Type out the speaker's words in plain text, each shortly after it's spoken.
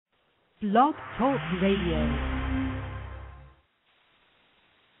Blog Talk Radio.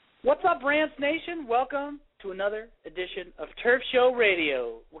 What's up, Rams Nation? Welcome to another edition of Turf Show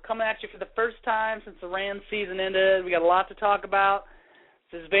Radio. We're coming at you for the first time since the Rams season ended. We got a lot to talk about.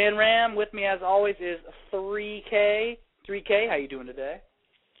 This is Van Ram. With me, as always, is 3K. 3K, how you doing today?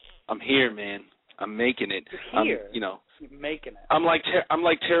 I'm here, man. I'm making it. You're here. You're making it. I'm like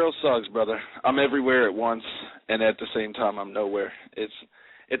Terrell Suggs, brother. I'm everywhere at once, and at the same time, I'm nowhere.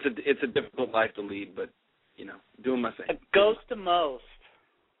 It's a difficult life to lead, but doing my thing. A ghost to most.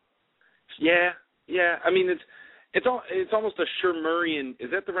 Yeah. I mean, it's almost a Schumerian. Is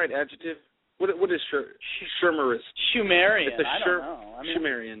that the right adjective? What is Schumerian? Schumerian. It's a I don't know.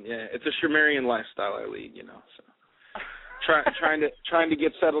 Schumerian. Yeah, it's a Schumerian lifestyle I lead. So trying to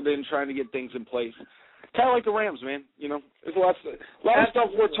get settled in, trying to get things in place. Kind of like the Rams, man. There's a lot of stuff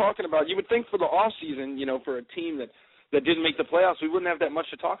we're talking about. You would think for the off season, for a team that didn't make the playoffs, we wouldn't have that much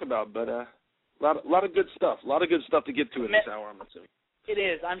to talk about. But a lot of good stuff. A lot of good stuff to get to in this hour, I'm assuming. It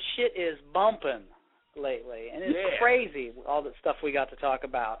is. Shit is bumping lately, and it's crazy, all the stuff we got to talk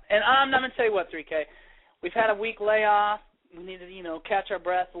about. And I'm going to tell you what, 3K, we've had a week layoff. We need to, catch our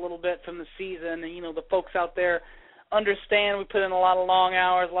breath a little bit from the season. And, the folks out there understand we put in a lot of long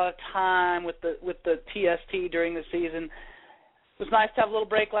hours, a lot of time with the TST during the season. It was nice to have a little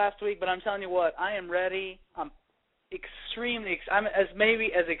break last week, but I'm telling you what, I am ready. I'm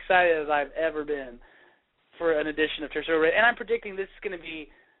maybe as excited as I've ever been for an edition of Turf Show Radio. And I'm predicting this is going to be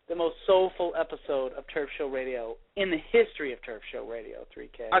the most soulful episode of Turf Show Radio in the history of Turf Show Radio,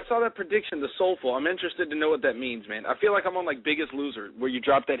 3K. I saw that prediction, the soulful. I'm interested to know what that means, man. I feel like I'm on like Biggest Loser, where you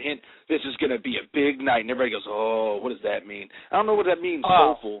drop that hint, this is going to be a big night, and everybody goes, oh, what does that mean? I don't know what that means,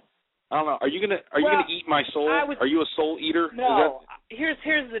 soulful. I don't know. Are you gonna eat my soul? Are you a soul eater? No. Here's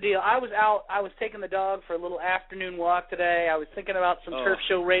the deal. I was taking the dog for a little afternoon walk today. I was thinking about some Turf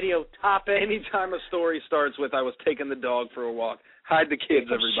Show Radio topics. Anytime a story starts with I was taking the dog for a walk, hide the kids,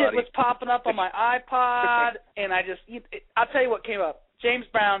 everybody. Shit was popping up on my iPod, and I'll tell you what came up. James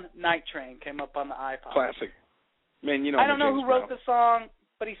Brown, Night Train, came up on the iPod. Classic. Man, I don't know who wrote the song,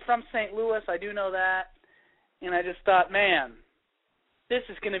 but he's from St. Louis. I do know that. And I just thought, man, this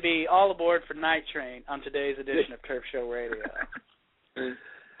is going to be all aboard for Night Train on today's edition of Turf Show Radio.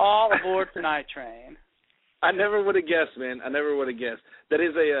 All aboard for Night Train. I never would have guessed, man. I never would have guessed. That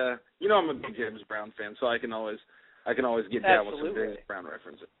is I'm a big James Brown fan, so I can always get down with some James Brown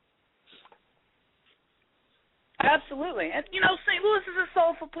references. Absolutely. And, St. Louis is a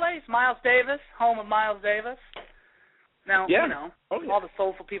soulful place. Miles Davis, home of Miles Davis. Now, all the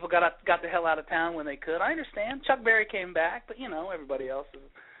soulful people got the hell out of town when they could. I understand. Chuck Berry came back, but, everybody else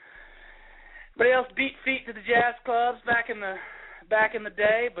beat feet to the jazz clubs back in the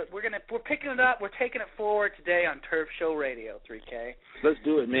day, but we're picking it up. We're taking it forward today on Turf Show Radio, 3K. Let's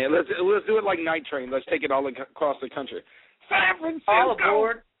do it, man. Let's do it like Night Train. Let's take it all across the country. San Francisco. All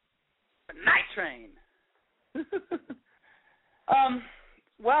aboard the Night Train.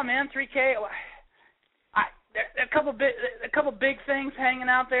 Well, man, 3K. A couple big things hanging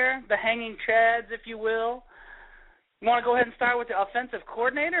out there. The hanging chads, if you will. You want to go ahead and start with the offensive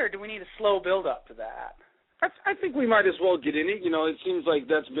coordinator, or do we need a slow build up to that? I think we might as well get in it. It seems like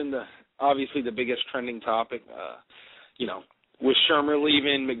that's been obviously the biggest trending topic. With Shurmur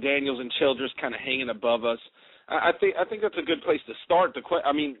leaving, McDaniels and Childress kind of hanging above us. I think that's a good place to start.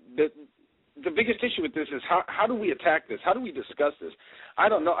 The biggest issue with this is how do we attack this? How do we discuss this? I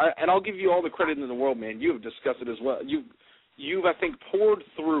don't know. And I'll give you all the credit in the world, man. You have discussed it as well. You've I think poured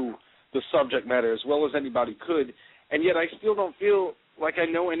through the subject matter as well as anybody could, and yet I still don't feel like I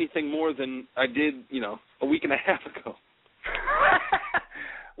know anything more than I did, a week and a half ago.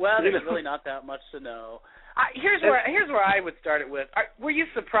 Well, there's really not that much to know. Here's where I would start it with. Were you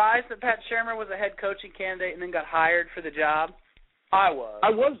surprised that Pat Shurmur was a head coaching candidate and then got hired for the job? I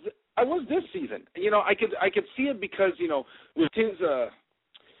was. I was this season. I could see it because with his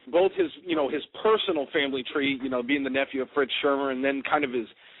both his his personal family tree, being the nephew of Fritz Shurmur, and then kind of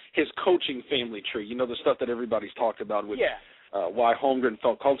his coaching family tree. The stuff that everybody's talked about with. Yeah. Why Holmgren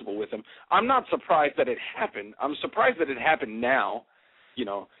felt comfortable with him. I'm not surprised that it happened. I'm surprised that it happened now,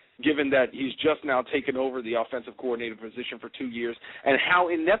 given that he's just now taken over the offensive coordinator position for 2 years, and how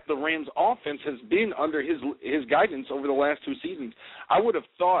inept the Rams' offense has been under his guidance over the last 2 seasons. I would have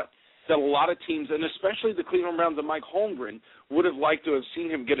thought that a lot of teams, and especially the Cleveland Browns and Mike Holmgren, would have liked to have seen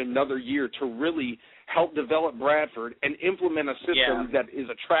him get another year to really help develop Bradford and implement a system that is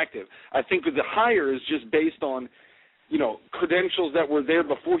attractive. I think the hire is just based on credentials that were there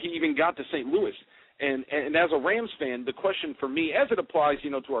before he even got to St. Louis. And as a Rams fan, the question for me, as it applies,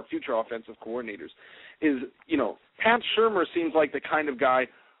 to our future offensive coordinators, is, Pat Shurmur seems like the kind of guy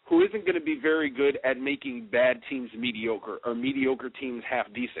who isn't going to be very good at making bad teams mediocre or mediocre teams half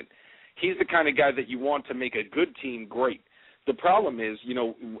decent. He's the kind of guy that you want to make a good team great. The problem is,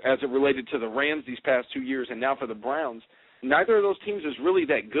 as it related to the Rams these past 2 years and now for the Browns, neither of those teams is really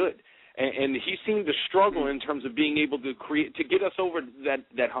that good. And he seemed to struggle in terms of being able to get us over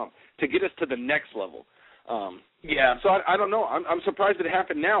that hump, to get us to the next level. So I don't know. I'm surprised it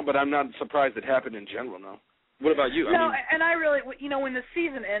happened now, but I'm not surprised it happened in general now. What about you? No, and I really, when the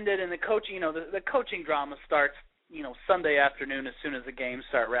season ended and the coaching, the coaching drama starts, Sunday afternoon as soon as the games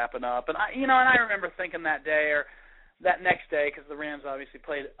start wrapping up, and I remember thinking that day or that next day, because the Rams obviously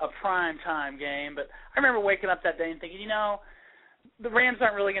played a prime time game, but I remember waking up that day and thinking, the Rams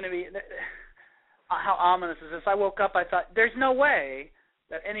aren't really going to be. How ominous is this? I woke up, I thought, there's no way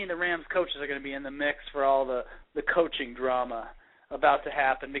that any of the Rams coaches are going to be in the mix for all the coaching drama about to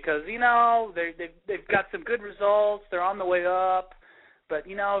happen, because they've got some good results, they're on the way up, but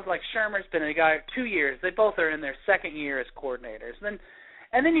like Shermer's been a guy 2 years. They both are in their second year as coordinators,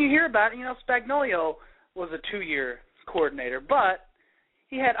 and then you hear about Spagnuolo was a 2-year coordinator, but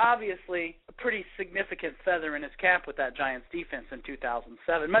he had obviously a pretty significant feather in his cap with that Giants defense in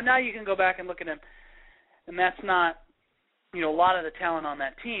 2007. But now you can go back and look at him, and that's not, a lot of the talent on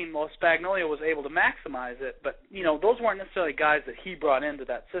that team. Well, Spagnuolo was able to maximize it, but, those weren't necessarily guys that he brought into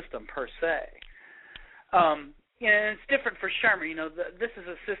that system per se. And it's different for Shurmur. This is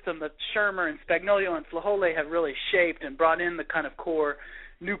a system that Shurmur and Spagnuolo and Flajola have really shaped and brought in the kind of core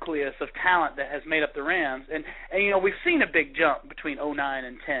nucleus of talent that has made up the Rams, and we've seen a big jump between 2009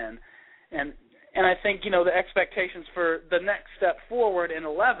 and 10, and I think the expectations for the next step forward in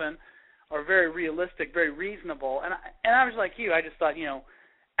 2011 are very realistic, very reasonable, and I was like you. I just thought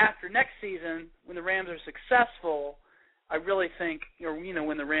after next season, when the Rams are successful, I really think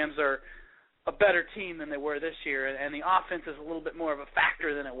when the Rams are a better team than they were this year, and the offense is a little bit more of a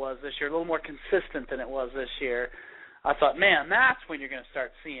factor than it was this year, a little more consistent than it was this year. I thought, man, that's when you're going to start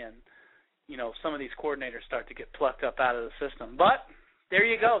seeing, some of these coordinators start to get plucked up out of the system. But there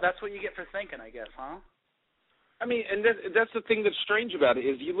you go. That's what you get for thinking, I guess, huh? I mean, and that's the thing that's strange about it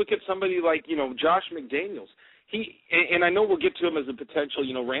is you look at somebody like, Josh McDaniels. And I know we'll get to him as a potential,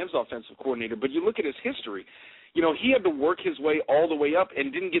 Rams offensive coordinator, but you look at his history. He had to work his way all the way up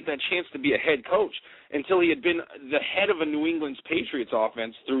and didn't get that chance to be a head coach until he had been the head of a New England Patriots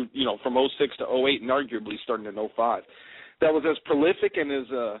offense through, from 06 to 08 and arguably starting in 05. That was as prolific and as,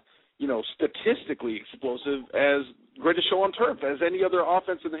 statistically explosive as greatest show on turf as any other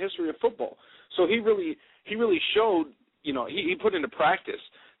offense in the history of football. So he really showed, he put into practice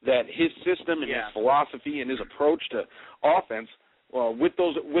that his system and his philosophy and his approach to offense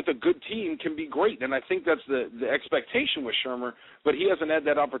with a good team can be great, and I think that's the expectation with Shurmur, but he hasn't had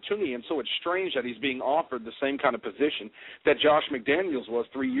that opportunity, and so it's strange that he's being offered the same kind of position that Josh McDaniels was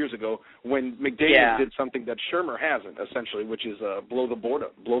 3 years ago when McDaniels did something that Shurmur hasn't, essentially, which is blow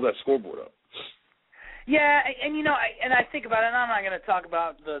that scoreboard up. Yeah, and I think about it, and I'm not going to talk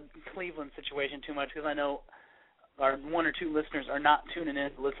about the Cleveland situation too much because I know our one or two listeners are not tuning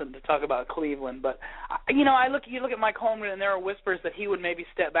in to listen to talk about Cleveland, but you look at Mike Holmgren, and there are whispers that he would maybe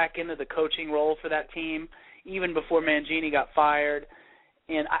step back into the coaching role for that team even before Mangini got fired.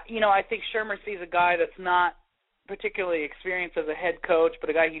 And I think Shurmur sees a guy that's not particularly experienced as a head coach, but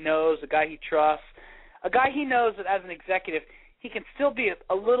a guy he knows, a guy he trusts, a guy he knows that as an executive he can still be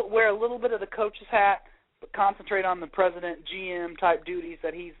wear a little bit of the coach's hat, but concentrate on the president, GM type duties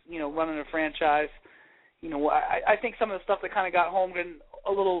that he's running a franchise. I think some of the stuff that kind of got Holmgren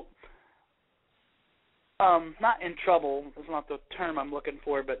a little, not in trouble, is not the term I'm looking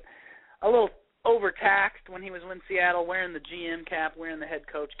for, but a little overtaxed when he was in Seattle, wearing the GM cap, wearing the head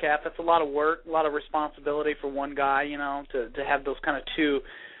coach cap. That's a lot of work, a lot of responsibility for one guy, to have those kind of two,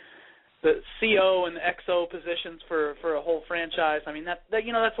 the CO and the XO positions for a whole franchise. I mean,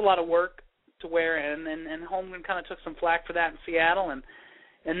 that's a lot of work to wear, and Holmgren kind of took some flack for that in Seattle,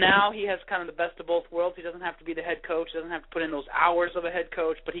 and now he has kind of the best of both worlds. He doesn't have to be the head coach, doesn't have to put in those hours of a head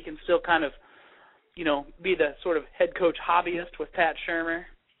coach, but he can still kind of, be the sort of head coach hobbyist with Pat Shurmur.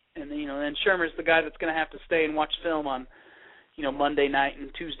 And, then Shurmur's the guy that's going to have to stay and watch film on, Monday night and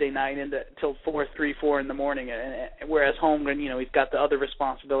Tuesday night till 3, 4 in the morning. And whereas Holmgren, he's got the other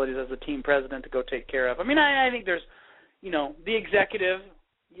responsibilities as a team president to go take care of. I mean, I think there's, the executive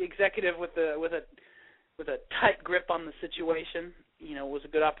with a tight grip on the situation, was a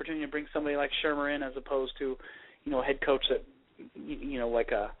good opportunity to bring somebody like Shurmur in as opposed to, a head coach that,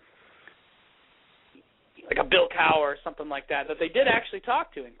 like a Bill Cowher or something like that they did actually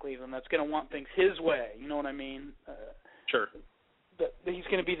talk to in Cleveland. That's going to want things his way. You know what I mean? Sure. He's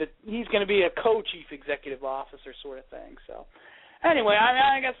going to be a co-chief executive officer sort of thing. So, Anyway,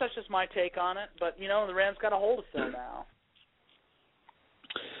 I guess that's just my take on it. But the Rams got a hold of Phil now.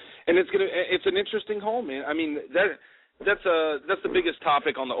 And it's an interesting haul, man. I mean, that's the biggest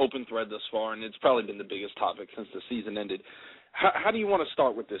topic on the open thread thus far, and it's probably been the biggest topic since the season ended. How do you want to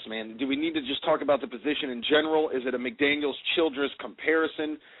start with this, man? Do we need to just talk about the position in general? Is it a McDaniels-Childress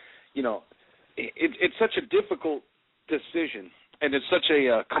comparison? It's such a difficult decision, and it's such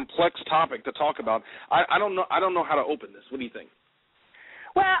a complex topic to talk about. I don't know how to open this. What do you think?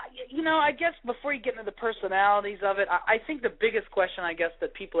 Well, I guess before you get into the personalities of it, I think the biggest question, I guess,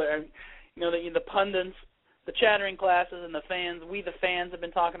 that people are, the pundits, the chattering classes, and the fans, the fans have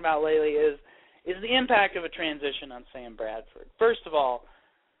been talking about lately is the impact of a transition on Sam Bradford. First of all,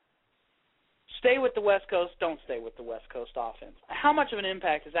 stay with the West Coast, don't stay with the West Coast offense. How much of an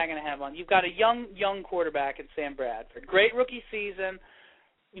impact is that going to have on? You've got a young quarterback in Sam Bradford. Great rookie season.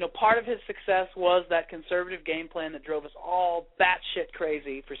 Part of his success was that conservative game plan that drove us all batshit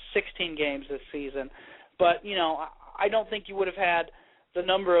crazy for 16 games this season. But, I don't think you would have had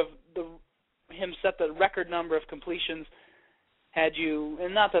him set the record number of completions had you,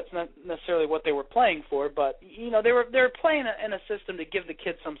 and that's not necessarily what they were playing for, but, they were playing in a system to give the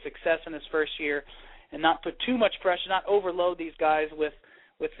kid some success in his first year and not put too much pressure, not overload these guys with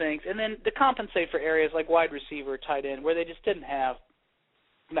things, and then to compensate for areas like wide receiver, tight end, where they just didn't have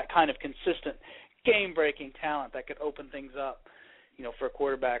that kind of consistent game-breaking talent that could open things up, for a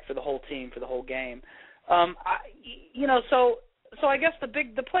quarterback, for the whole team, for the whole game. So I guess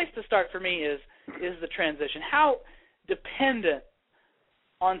the place to start for me is the transition. How dependent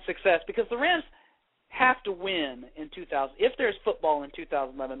on success, because the Rams have to win in 2000. If there's football in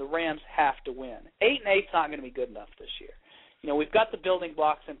 2011, the Rams have to win. 8-8's not going to be good enough this year. We've got the building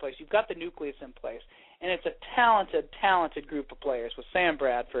blocks in place. You've got the nucleus in place. And it's a talented group of players with Sam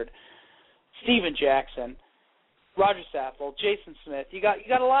Bradford, Steven Jackson, Roger Saffold, Jason Smith. You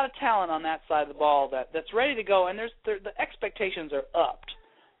got a lot of talent on that side of the ball that's ready to go, and the expectations are upped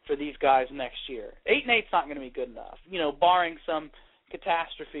for these guys next year. 8-8's not going to be good enough, barring some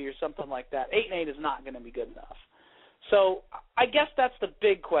catastrophe or something like that. 8-8 is not going to be good enough. So I guess that's the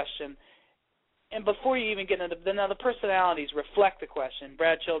big question. And before you even get into the personalities reflect the question.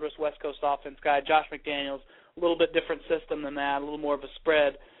 Brad Childress, West Coast offense guy. Josh McDaniels, a little bit different system than that, a little more of a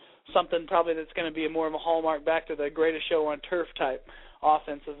spread, something probably that's going to be more of a hallmark back to the greatest show on turf type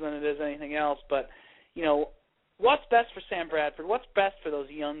offenses than it is anything else. But, what's best for Sam Bradford? What's best for those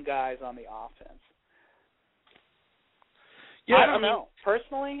young guys on the offense? Yeah, I don't know.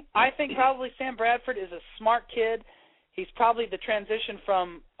 Personally, I think probably Sam Bradford is a smart kid. He's probably the transition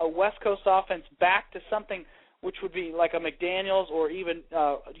from a West Coast offense back to something which would be like a McDaniels or even,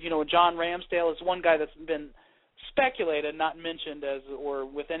 John Ramsdale is one guy that's been speculated, not mentioned as or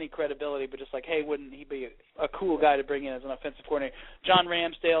with any credibility, but just like, hey, wouldn't he be a cool guy to bring in as an offensive coordinator? John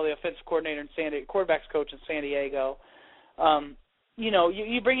Ramsdale, the offensive coordinator in quarterbacks coach in San Diego.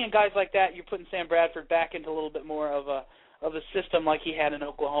 You bring in guys like that, you're putting Sam Bradford back into a little bit more of a system like he had in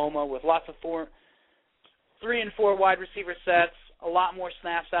Oklahoma with lots of 3 and 4 wide receiver sets, a lot more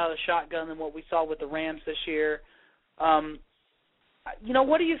snaps out of the shotgun than what we saw with the Rams this year.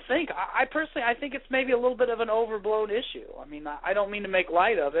 What do you think? I personally think it's maybe a little bit of an overblown issue. I mean, I don't mean to make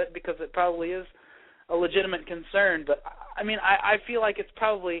light of it because it probably is a legitimate concern, but I feel like it's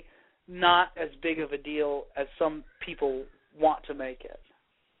probably not as big of a deal as some people want to make it.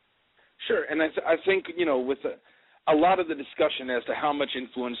 Sure, and I think, with a lot of the discussion as to how much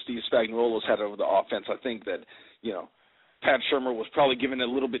influence Steve Spagnuolo's had over the offense, I think that, Pat Shurmur was probably given a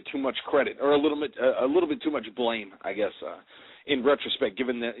little bit too much credit or a little bit too much blame, I guess, in retrospect,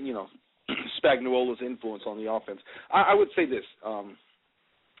 given that, Spagnuolo's influence on the offense. I would say this,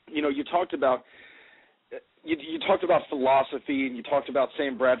 you talked about philosophy and you talked about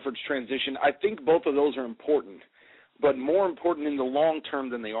Sam Bradford's transition. I think both of those are important, but more important in the long term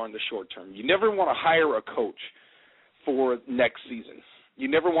than they are in the short term. You never want to hire a coach for next season. You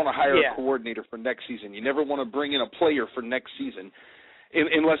never want to hire a coordinator for next season. You never want to bring in a player for next season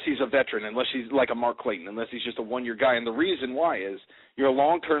unless he's a veteran, unless he's like a Mark Clayton, unless he's just a one-year guy. And the reason why is your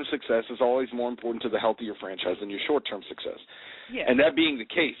long-term success is always more important to the health of your franchise than your short-term success. Yeah. And that being the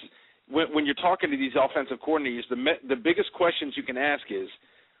case, when you're talking to these offensive coordinators, the biggest questions you can ask is,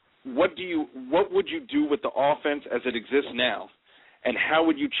 what would you do with the offense as it exists now? And how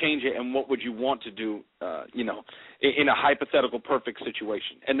would you change it, and what would you want to do, in a hypothetical perfect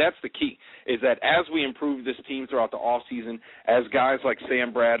situation? And that's the key, is that as we improve this team throughout the offseason, as guys like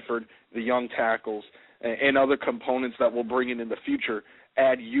Sam Bradford, the young tackles, and other components that we'll bring in the future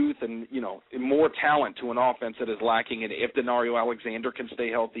add youth and, more talent to an offense that is lacking. And if Denario Alexander can stay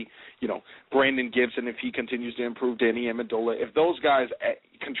healthy, Brandon Gibson, if he continues to improve, Danny Amendola, if those guys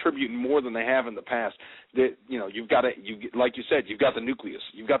contribute more than they have in the past, that you've got like you said, you've got the nucleus,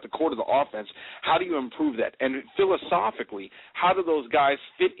 you've got the core of the offense. How do you improve that? And philosophically, how do those guys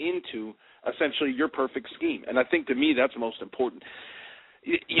fit into essentially your perfect scheme? And I think to me that's most important.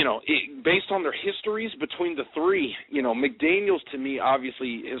 Based on their histories between the three, McDaniels, to me,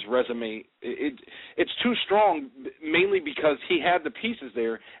 obviously his resume, it's too strong, mainly because he had the pieces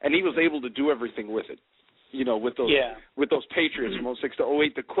there and he was able to do everything with it. With those Patriots from 06 to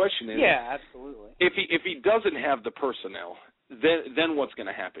 08. The question is, absolutely. If he doesn't have the personnel, then what's going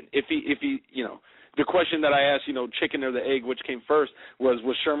to happen? If he the question that I asked, chicken or the egg, which came first, was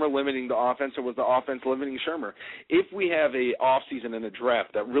Shurmur limiting the offense or was the offense limiting Shurmur? If we have a offseason and a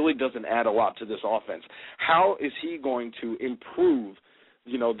draft that really doesn't add a lot to this offense, how is he going to improve,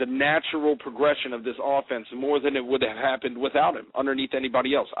 the natural progression of this offense more than it would have happened without him underneath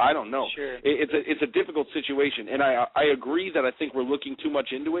anybody else? I don't know. Sure. It's a difficult situation, and I agree that I think we're looking too much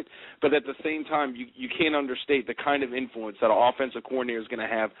into it, but at the same time, you can't understate the kind of influence that an offensive coordinator is going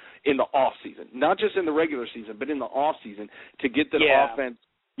to have in the offseason, not just in the regular season, but in the offseason to get the offense,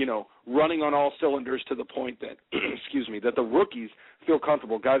 running on all cylinders to the point that, that the rookies feel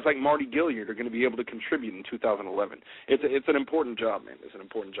comfortable. Guys like Marty Gilliard are going to be able to contribute in 2011. It's an important job, man. It's an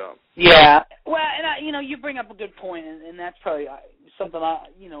important job. Yeah. Well, and you bring up a good point, and that's probably something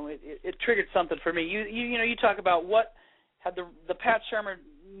it triggered something for me. You talk about what had the Pat Shurmur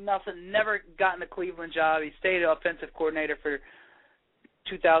never gotten a Cleveland job. He stayed offensive coordinator for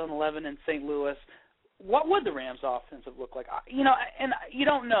 2011 in St. Louis. What would the Rams' offensive look like? And you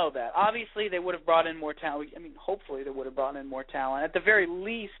don't know that. Obviously, they would have brought in more talent. I mean, hopefully, they would have brought in more talent. At the very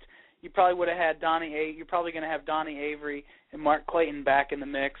least, you probably would have had You're probably going to have Donnie Avery and Mark Clayton back in the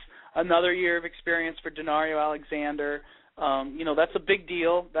mix. Another year of experience for Denario Alexander. That's a big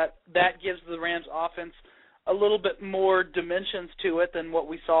deal. That gives the Rams' offense a little bit more dimensions to it than what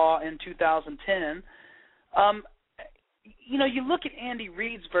we saw in 2010. You look at Andy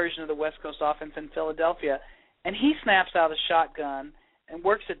Reid's version of the West Coast offense in Philadelphia, and he snaps out a shotgun and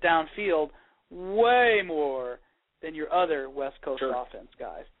works it downfield way more than your other West Coast offense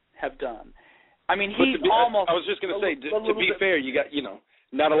guys have done. I mean, he's almost... I was just going to say, to be fair, you got,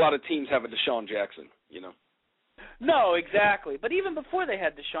 not a lot of teams have a Deshaun Jackson, No, exactly. But even before they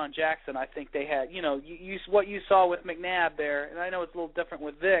had Deshaun Jackson, I think they had, what you saw with McNabb there, and I know it's a little different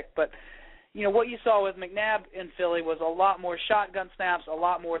with Vic, but... what you saw with McNabb in Philly was a lot more shotgun snaps, a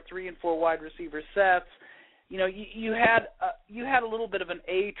lot more 3 and 4 wide receiver sets. You had a little bit of an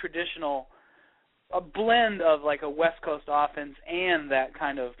a blend of like a West Coast offense and that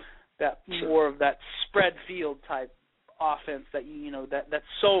kind of more of that spread field type offense that that's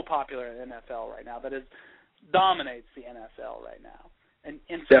so popular in the NFL right now, that dominates the NFL right now, and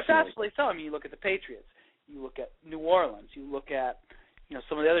successfully so. I mean, you look at the Patriots, you look at New Orleans, you look at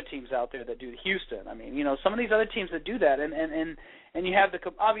some of the other teams out there that do Houston. I mean, some of these other teams that do that, and you have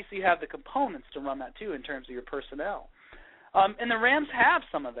obviously you have the components to run that too in terms of your personnel. And the Rams have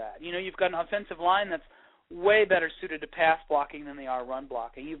some of that. You've got an offensive line that's way better suited to pass blocking than they are run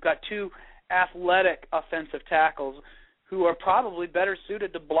blocking. You've got two athletic offensive tackles who are probably better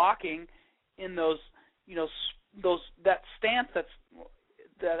suited to blocking in those that stance that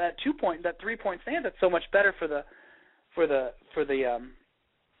 3-point stance that's so much better for the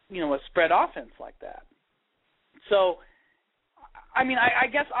a spread offense like that. So, I mean, I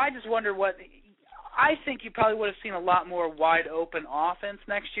guess I just wonder I think you probably would have seen a lot more wide open offense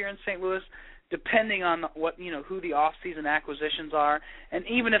next year in St. Louis, depending on who the off-season acquisitions are. And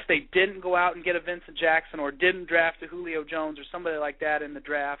even if they didn't go out and get a Vincent Jackson or didn't draft a Julio Jones or somebody like that in the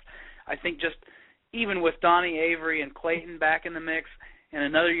draft, I think just even with Donnie Avery and Clayton back in the mix and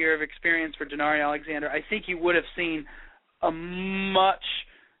another year of experience for Denario Alexander, I think you would have seen a much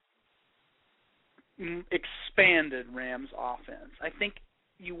expanded Rams offense. I think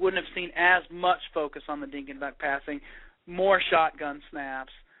you wouldn't have seen as much focus on the dink and dunk passing, more shotgun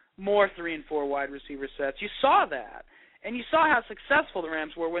snaps, more 3 and 4 wide receiver sets. You saw that, and you saw how successful the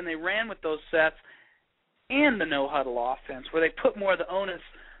Rams were when they ran with those sets and the no-huddle offense, where they put more of the onus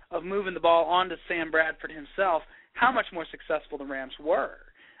of moving the ball onto Sam Bradford himself, how much more successful the Rams were.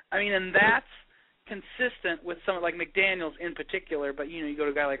 I mean, and that's consistent with someone like McDaniels in particular, but you go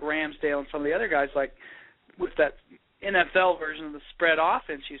to a guy like Ramsdale and some of the other guys, like with that NFL version of the spread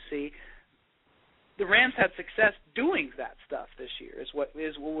offense you see, the Rams had success doing that stuff this year is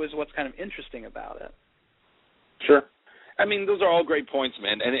what's kind of interesting about it. Sure. I mean, those are all great points,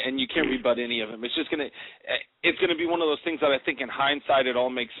 man, and you can't rebut any of them. It's just gonna be one of those things that I think in hindsight it all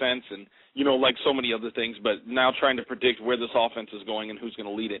makes sense, and like so many other things. But now trying to predict where this offense is going and who's going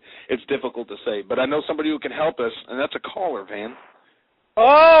to lead it, it's difficult to say. But I know somebody who can help us, and that's a caller, Van.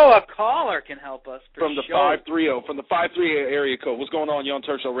 Oh, a caller can help us from the 530 from the 530 area code. What's going on? You're on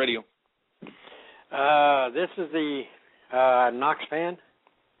Turf Show Radio. This is the Knox fan.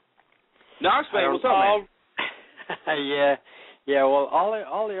 Knox fan, what's up, man? Yeah. Well,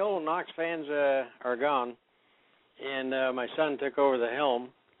 all the old Knox fans are gone, and my son took over the helm,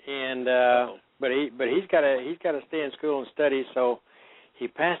 and but he's got to stay in school and study, so he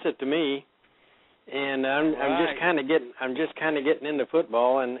passed it to me, and I'm just kind of getting into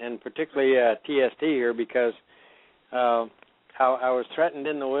football, and particularly TST here because I was threatened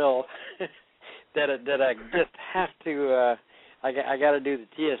in the will that I just have to. I got to do the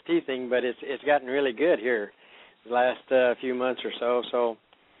TST thing, but it's gotten really good here the last few months or so. So,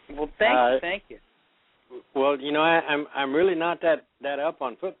 well, thank you. Well, I'm really not that up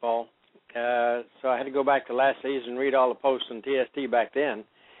on football, so I had to go back to last season and read all the posts on TST back then,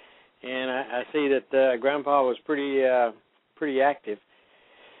 and I see that Grandpa was pretty active.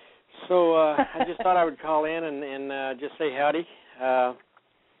 So I just thought I would call in and just say howdy.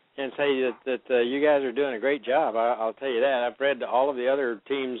 And say that you guys are doing a great job. I'll tell you that. I've read all of the other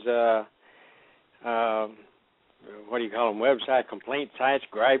teams' what do you call them? Website complaint sites,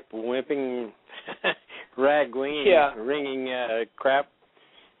 gripe, whipping, rag-winging, ringing crap,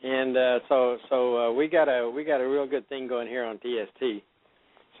 and so we got a real good thing going here on TST.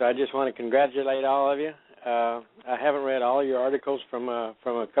 So I just want to congratulate all of you. I haven't read all your articles from a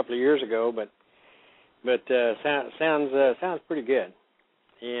couple of years ago, but sounds pretty good.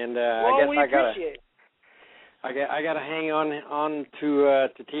 And I guess I gotta hang on to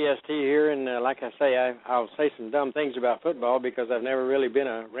TST here, and like I say, I'll say some dumb things about football because I've never really been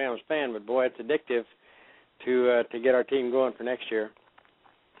a Rams fan, but boy, it's addictive to get our team going for next year,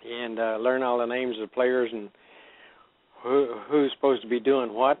 and learn all the names of the players and who's supposed to be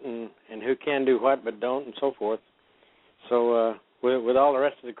doing what and who can do what but don't and so forth. So with all the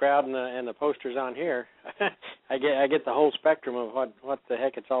rest of the crowd and the posters on here, I get the whole spectrum of what the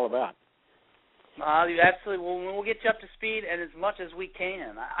heck it's all about. Absolutely. Well, we'll get you up to speed and as much as we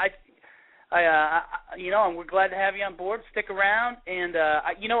can. And we're glad to have you on board. Stick around, and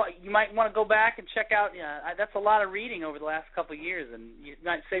you might want to go back and check out. That's a lot of reading over the last couple of years, and you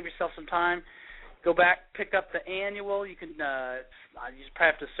might save yourself some time. Go back, pick up the annual. You can. You just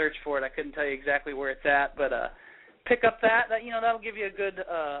probably have to search for it. I couldn't tell you exactly where it's at, but. Pick up that'll give you a good,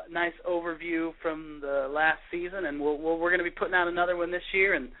 nice overview from the last season, and we're going to be putting out another one this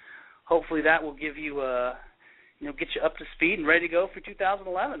year, and hopefully that will give you, get you up to speed and ready to go for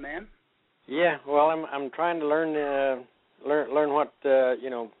 2011, man. Yeah, well, I'm trying to learn what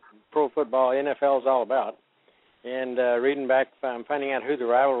pro football, NFL is all about, and reading back, I'm finding out who the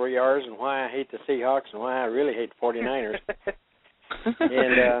rivalry are and why I hate the Seahawks and why I really hate the 49ers,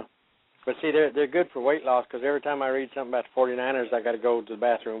 and. But see, they're good for weight loss because every time I read something about the 49ers, I got to go to the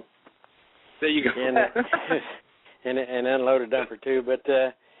bathroom. There you go. And unload a dumper too. But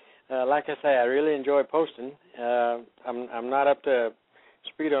like I say, I really enjoy posting. I'm not up to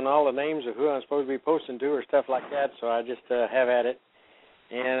speed on all the names of who I'm supposed to be posting to or stuff like that, so I just have at it.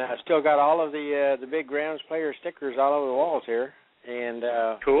 And I still got all of the big Rams player stickers all over the walls here. And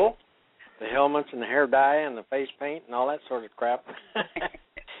cool. The helmets and the hair dye and the face paint and all that sort of crap.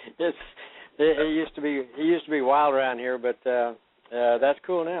 It used to be wild around here, but that's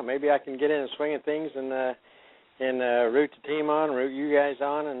cool now. Maybe I can get in the swing of things and root the team on, root you guys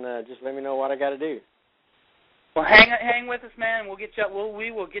on, and just let me know what I got to do. Well, hang with us, man. We'll get you.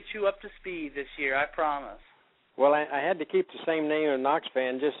 We will get you up to speed this year. I promise. Well, I had to keep the same name of Knox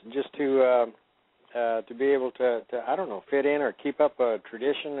fan just to be able to I don't know, fit in or keep up a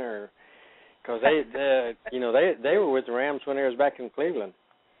tradition or because they were with the Rams when they was back in Cleveland.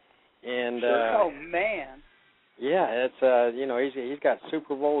 And oh man, yeah, it's he's got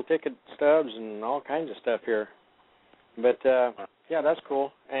Super Bowl ticket stubs and all kinds of stuff here. But yeah, that's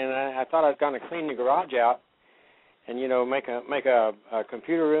cool. And I thought I was going to clean the garage out and make a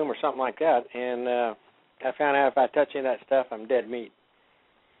computer room or something like that. And I found out if I touch any of that stuff, I'm dead meat.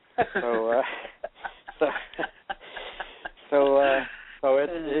 So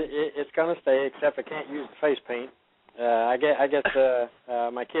it's going to stay, except I can't use the face paint. I guess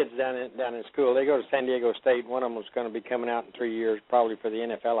my kids down in school, they go to San Diego State. One of them was going to be coming out in 3 years, probably for the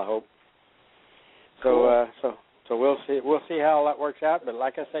NFL, I hope. So cool. So we'll see how that works out. But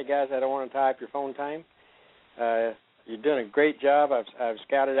like I say, guys, I don't want to tie up your phone time. you're doing a great job. I've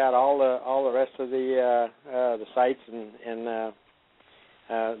scouted out all the rest of the sites, and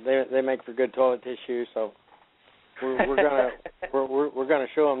they make for good toilet tissue. So we're gonna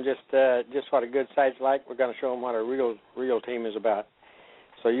show them just what a good site's like. We're gonna show them what a real team is about.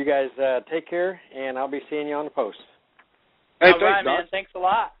 So you guys take care, and I'll be seeing you on the post. Hey, all right, man. Thanks a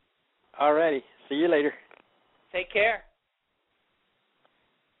lot. All righty. See you later. Take care.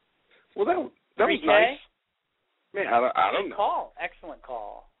 Well, that was nice. Man, I don't know. Call. Excellent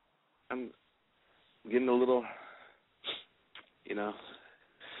call. I'm getting a little,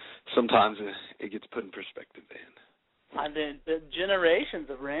 sometimes it gets put in perspective, man. The generations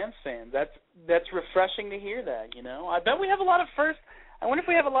of Rams fans. That's refreshing to hear that. I bet we have a lot of I wonder if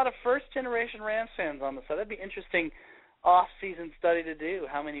we have a lot of first-generation Rams fans on the side. That'd be interesting off-season study to do.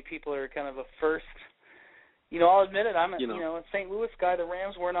 How many people are kind of a first? I'll admit it. I'm a St. Louis guy. The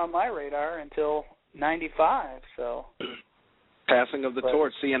Rams weren't on my radar until '95. So passing of the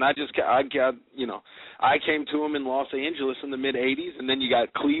torch. See, and I came to them in Los Angeles in the mid '80s, and then you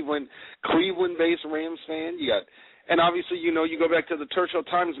got Cleveland-based Rams fan. You got, and obviously, you go back to the Churchill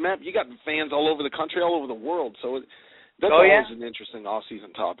Times map. You got fans all over the country, all over the world. So that's always an interesting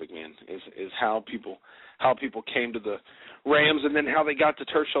off-season topic, man. Is how people came to the Rams and then how they got to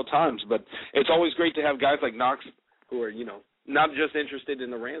Churchill Times. But it's always great to have guys like Knox who are, not just interested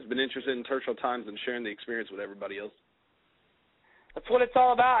in the Rams, but interested in Churchill Times and sharing the experience with everybody else. That's what it's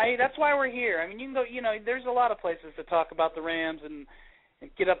all about. That's why we're here. I mean, you can go, there's a lot of places to talk about the Rams and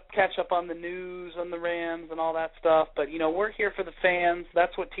catch up on the news on the Rams and all that stuff. But, we're here for the fans.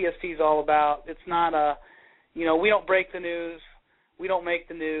 That's what TST is all about. It's not we don't break the news. We don't make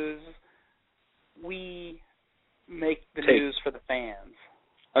the news. We make the news for the fans.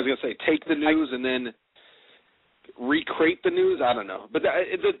 I was going to say, take the news and then recreate the news. I don't know. But the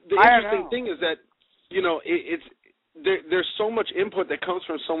interesting thing is that, there's so much input that comes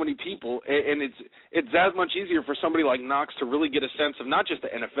from so many people, and it's that much easier for somebody like Knox to really get a sense of not just the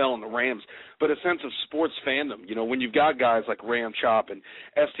NFL and the Rams, but a sense of sports fandom. When you've got guys like Ram Chop and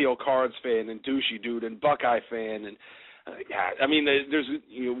STL Cards fan and Douchey Dude and Buckeye fan and there's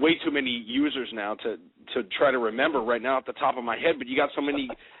way too many users now to try to remember right now at the top of my head. But you got so many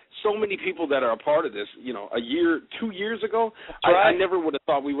people that are a part of this. 2 years ago, I never would have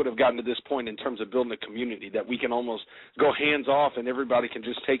thought we would have gotten to this point in terms of building a community that we can almost go hands off and everybody can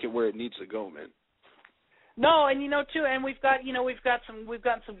just take it where it needs to go, man. No, and too, and we've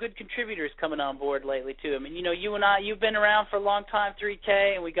gotten some good contributors coming on board lately too. I mean, you and I, you've been around for a long time,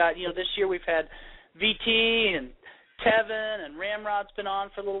 3K, and we got this year we've had VT and Kevin and Ramrod's been on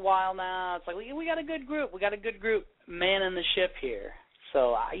for a little while now. It's like we got a good group. We got a good group manning the ship here.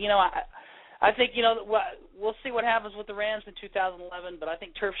 So I think we'll see what happens with the Rams in 2011. But I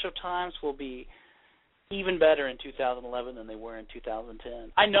think Turf Show Times will be even better in 2011 than they were in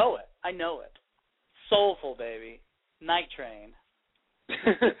 2010. I know it. Soulful, baby. Night Train.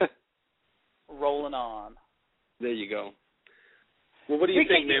 Rolling on. There you go. Well, what do you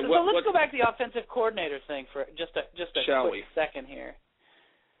think, man? So let's go back to the offensive coordinator thing for just a quick second here.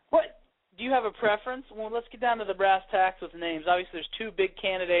 What do you have a preference? Well, let's get down to the brass tacks with the names. Obviously, there's two big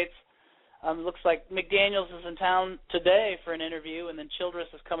candidates. Looks like McDaniels is in town today for an interview, and then Childress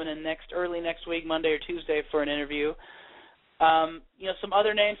is coming in early next week, Monday or Tuesday, for an interview. Some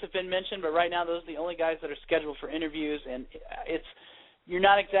other names have been mentioned, but right now those are the only guys that are scheduled for interviews, and you're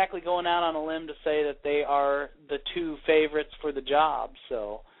not exactly going out on a limb to say that they are the two favorites for the job.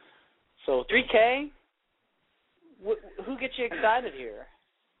 So 3K, who gets you excited here?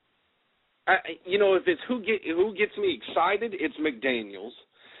 If it's who gets me excited, it's McDaniels.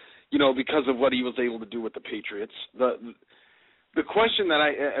 Because of what he was able to do with the Patriots. The question that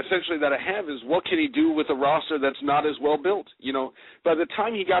I have is, what can he do with a roster that's not as well built? By the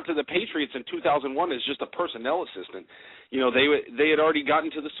time he got to the Patriots in 2001 as just a personnel assistant, they had already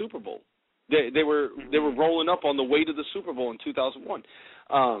gotten to the Super Bowl. They were rolling up on the way to the Super Bowl in 2001.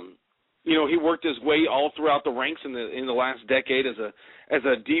 He worked his way all throughout the ranks in the last decade as a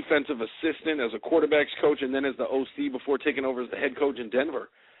defensive assistant, as a quarterbacks coach, and then as the OC before taking over as the head coach in Denver.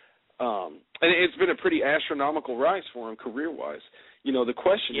 And it's been a pretty astronomical rise for him career-wise. The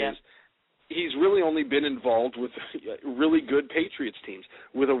question is, he's really only been involved with really good Patriots teams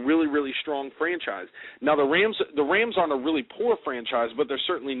with a really, really strong franchise. Now, the Rams aren't a really poor franchise, but they're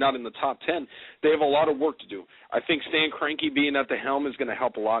certainly not in the top 10. They have a lot of work to do. I think Stan Kroenke being at the helm is going to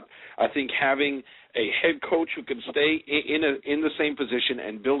help a lot. I think having a head coach who can stay in the same position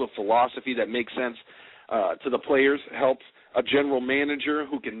and build a philosophy that makes sense to the players helps. A general manager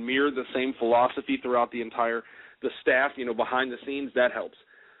who can mirror the same philosophy throughout the staff, behind the scenes, that helps.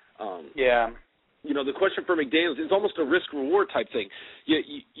 the question for McDaniels is almost a risk-reward type thing.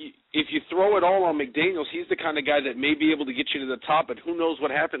 If you throw it all on McDaniels, he's the kind of guy that may be able to get you to the top, but who knows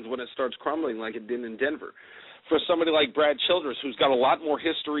what happens when it starts crumbling like it did in Denver. For somebody like Brad Childress, who's got a lot more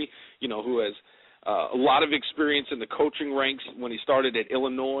history, who has a lot of experience in the coaching ranks when he started at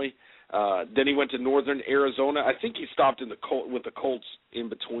Illinois, then he went to Northern Arizona. I think he stopped with the Colts in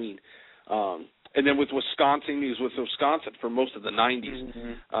between. And then with Wisconsin, he was with Wisconsin for most of the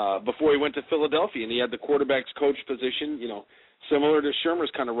 90s before he went to Philadelphia, and he had the quarterback's coach position, similar to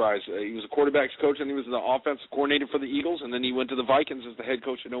Shurmur's kind of rise. He was a quarterback's coach, and he was the offensive coordinator for the Eagles, and then he went to the Vikings as the head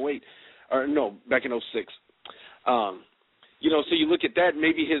coach in 2008. Back in 2006. So you look at that,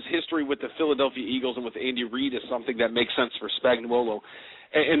 maybe his history with the Philadelphia Eagles and with Andy Reid is something that makes sense for Spagnuolo.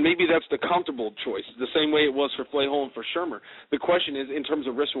 And maybe that's the comfortable choice, the same way it was for Flavel and for Shurmur. The question is, in terms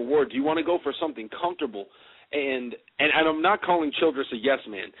of risk-reward, do you want to go for something comfortable? And I'm not calling Childress a yes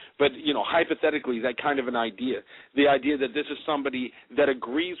man, but, hypothetically, that kind of an idea, the idea that this is somebody that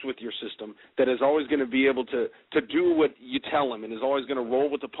agrees with your system, that is always going to be able to do what you tell him and is always going to roll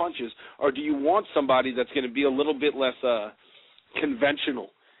with the punches, or do you want somebody that's going to be a little bit less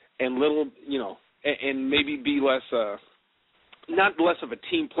conventional and and maybe be less not less of a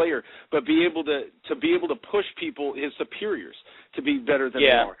team player, but be able to push people, his superiors, to be better than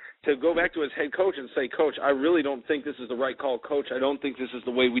they are. To go back to his head coach and say, Coach, I really don't think this is the right call. Coach, I don't think this is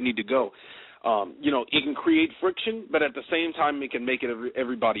the way we need to go. It can create friction, but at the same time, it can make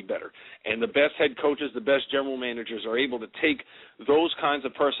everybody better. And the best head coaches, the best general managers are able to take those kinds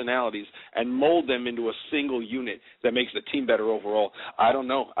of personalities and mold them into a single unit that makes the team better overall. I don't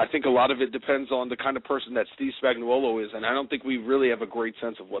know. I think a lot of it depends on the kind of person that Steve Spagnuolo is, and I don't think we really have a great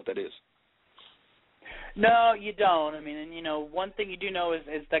sense of what that is. No, you don't. I mean, and one thing you do know is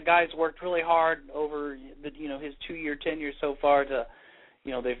that guy's worked really hard over his 2-year tenure so far to,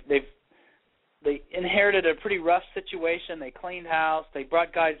 they inherited a pretty rough situation. They cleaned house. They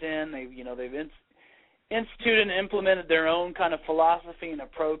brought guys in. They've instituted and implemented their own kind of philosophy and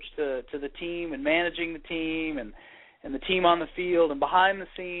approach to the team and managing the team and the team on the field and behind the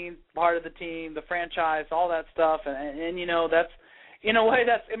scenes, part of the team, the franchise, all that stuff. And that's, in a way,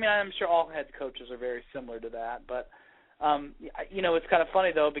 I'm sure all head coaches are very similar to that. But, it's kind of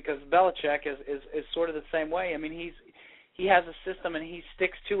funny, though, because Belichick is sort of the same way. I mean, he has a system and he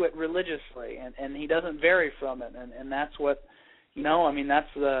sticks to it religiously, and he doesn't vary from it. And that's what,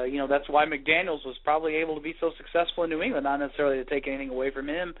 that's why McDaniels was probably able to be so successful in New England, not necessarily to take anything away from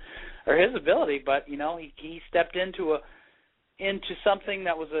him or his ability, but, he stepped into something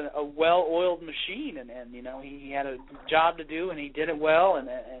that was a well-oiled machine, and he had a job to do, and he did it well, and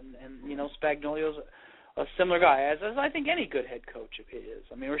Spagnuolo's a similar guy, as I think any good head coach is.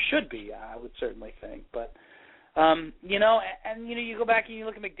 Or should be, I would certainly think. But, you go back and you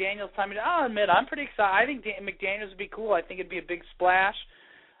look at McDaniels' time, I'll admit, I'm pretty excited. I think McDaniels would be cool. I think it'd be a big splash.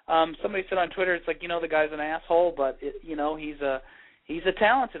 Somebody said on Twitter, it's like, the guy's an asshole, but, he's a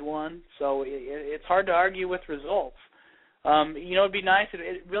talented one, so it's hard to argue with results. It'd be nice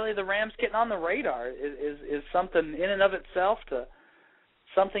if really the Rams getting on the radar is something in and of itself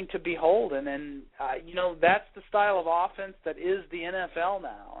something to behold, and that's the style of offense that is the NFL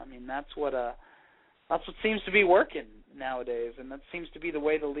now. That's what seems to be working nowadays, and that seems to be the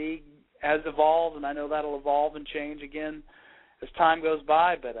way the league has evolved, and I know that'll evolve and change again as time goes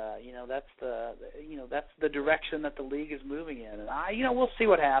by, but that's the direction that the league is moving in, and we'll see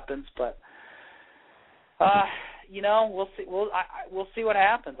what happens, but we'll see. We'll see what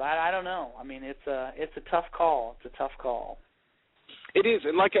happens. I don't know. It's a tough call. It's a tough call. It is,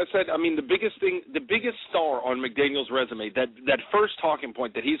 and like I said, the biggest star on McDaniel's resume, that first talking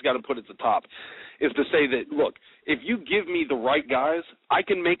point that he's got to put at the top, is to say that, look, if you give me the right guys, I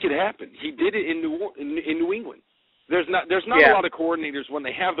can make it happen. He did it in New England. There's not a lot of coordinators when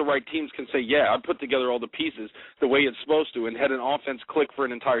they have the right teams can say, I put together all the pieces the way it's supposed to and had an offense click for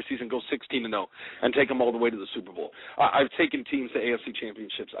an entire season, go 16-0, and take them all the way to the Super Bowl. I've taken teams to AFC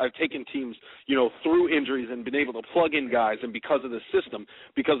championships. I've taken teams, through injuries and been able to plug in guys, and because of the system,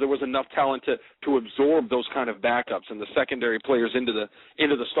 because there was enough talent to absorb those kind of backups and the secondary players into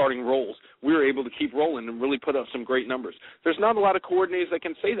the starting roles, we were able to keep rolling and really put up some great numbers. There's not a lot of coordinators that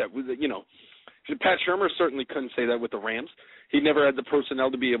can say that, Pat Shurmur certainly couldn't say that with the Rams. He never had the personnel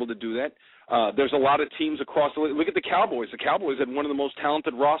to be able to do that. There's a lot of teams across the league. Look at the Cowboys. The Cowboys had one of the most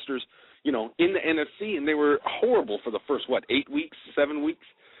talented rosters, in the NFC, and they were horrible for the first, 8 weeks, 7 weeks?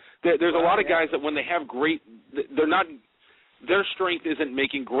 There's a lot of guys that when they have great – their strength isn't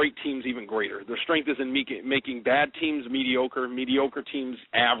making great teams even greater. Their strength is in making bad teams mediocre, mediocre teams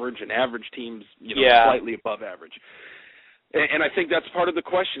average, and average teams, slightly above average. And I think that's part of the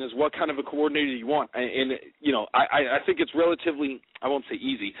question is what kind of a coordinator you want. And you know, I think it's relatively, I won't say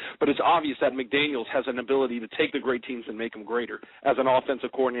easy, but it's obvious that McDaniels has an ability to take the great teams and make them greater as an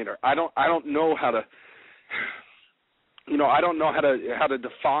offensive coordinator. I don't know how to, you know, I don't know how to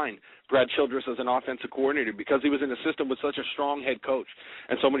define Brad Childress as an offensive coordinator because he was in a system with such a strong head coach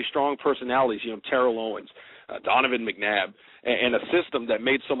and so many strong personalities, you know, Terrell Owens, Donovan McNabb, and a system that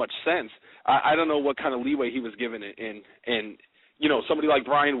made so much sense. I don't know what kind of leeway he was given and you know, somebody like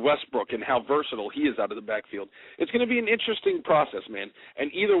Brian Westbrook and how versatile he is out of the backfield. It's going to be an interesting process, man.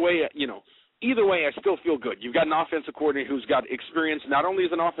 And either way, I still feel good. You've got an offensive coordinator who's got experience not only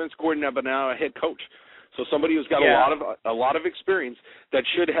as an offensive coordinator but now a head coach. So somebody who's got a lot of experience that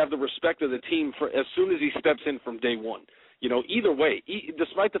should have the respect of the team for as soon as he steps in from day one. You know, either way,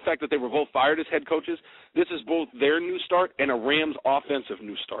 despite the fact that they were both fired as head coaches, this is both their new start and a Rams offensive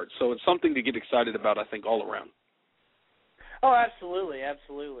new start. So it's something to get excited about, I think, all around. Oh, absolutely,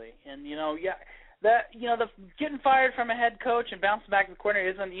 absolutely. And, you know, the getting fired from a head coach and bouncing back to the corner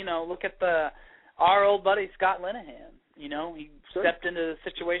isn't, you know, look at our old buddy Scott Linehan. You know, he stepped into the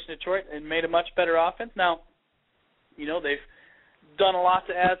situation in Detroit and made a much better offense. Now, you know, they've done a lot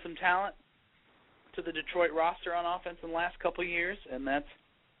to add some talent to the Detroit roster on offense in the last couple of years, and that's,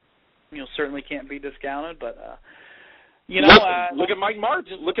 you know, certainly can't be discounted. But you know, look at Mike Martz.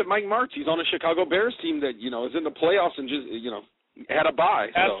 Look at Mike Martz. He's on a Chicago Bears team that, you know, is in the playoffs and just, you know, had a bye.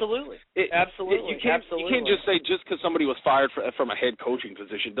 So absolutely. You can't just say just because somebody was fired from a head coaching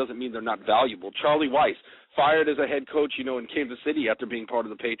position doesn't mean they're not valuable. Charlie Weiss, fired as a head coach, you know, in Kansas City after being part of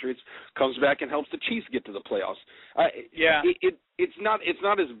the Patriots, comes back and helps the Chiefs get to the playoffs. It's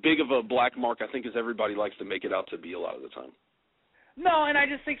not as big of a black mark, I think, as everybody likes to make it out to be a lot of the time. No, and I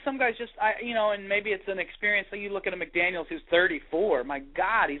just think some guys and maybe it's an experience. So you look at a McDaniels who's 34. My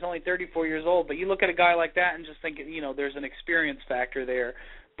God, he's only 34 years old. But you look at a guy like that and just think, you know, there's an experience factor there.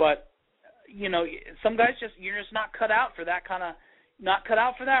 But, you know, some guys you're just not cut out for that not cut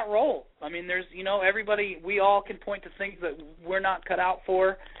out for that role. I mean, there's, you know, we all can point to things that we're not cut out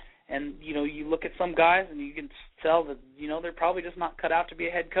for. And, you know, you look at some guys and you can tell that, you know, they're probably just not cut out to be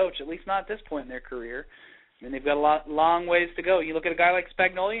a head coach, at least not at this point in their career. I mean, they've got long ways to go. You look at a guy like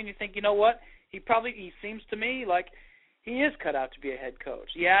Spagnuolo and you think, you know what? He seems to me like he is cut out to be a head coach.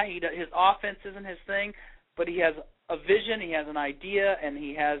 Yeah, his offense isn't his thing, but he has a vision, he has an idea, and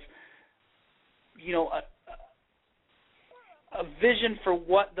he has, you know, a vision for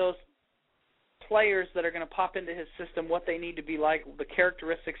what those players that are going to pop into his system, what they need to be like, the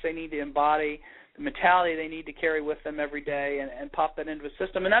characteristics they need to embody, the mentality they need to carry with them every day, and pop that into a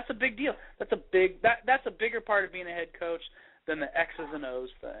system. And that's a big deal. That's a bigger part of being a head coach than the X's and O's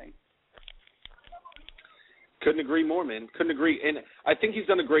thing. Couldn't agree more, man. Couldn't agree. And I think he's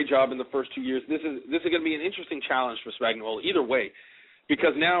done a great job in the first 2 years. This is going to be an interesting challenge for Spagnuolo either way,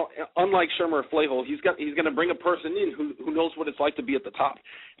 because now, unlike Shermer or Flavel, he's going to bring a person in who knows what it's like to be at the top.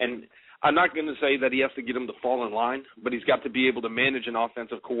 And I'm not going to say that he has to get him to fall in line, but he's got to be able to manage an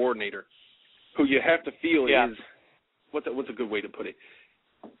offensive coordinator who you have to feel is what's a good way to put it?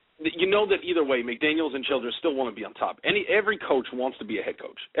 You know that either way, McDaniels and Childress still want to be on top. Every coach wants to be a head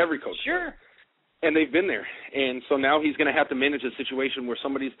coach. Every coach. Sure. And they've been there. And so now he's going to have to manage a situation where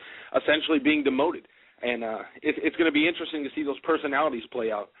somebody's essentially being demoted. And it's going to be interesting to see those personalities play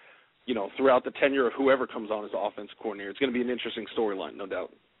out, you know, throughout the tenure of whoever comes on as the offensive coordinator. It's going to be an interesting storyline, no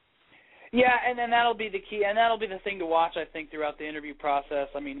doubt. Yeah, and then that'll be the key, and that'll be the thing to watch, I think, throughout the interview process.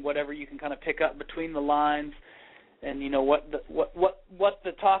 I mean, whatever you can kind of pick up between the lines, and you know what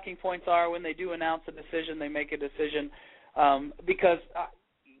the talking points are when they do announce a decision, they make a decision, because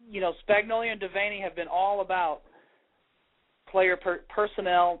you know, Spagnuolo and Devaney have been all about player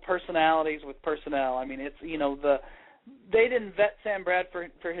personalities with personnel. I mean, it's, you know, they didn't vet Sam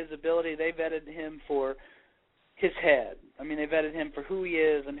Bradford for his ability; they vetted him for his head. I mean, they vetted him for who he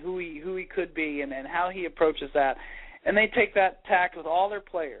is and who he could be and how he approaches that. And they take that tact with all their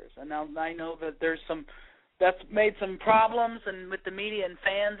players. And now I know that that's made some problems and with the media and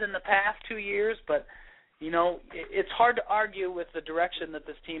fans in the past 2 years, but, you know, it's hard to argue with the direction that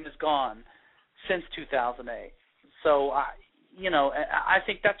this team has gone since 2008. So, you know, I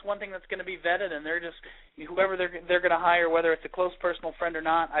think that's one thing that's going to be vetted, and they're just, whoever they're going to hire, whether it's a close personal friend or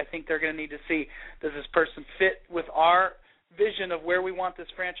not, I think they're going to need to see, does this person fit with our vision of where we want this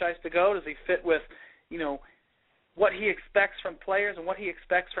franchise to go? Does he fit with, you know, what he expects from players and what he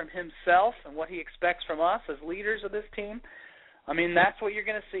expects from himself and what he expects from us as leaders of this team? I mean, that's what you're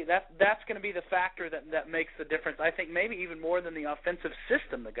going to see. That's going to be the factor that makes the difference, I think, maybe even more than the offensive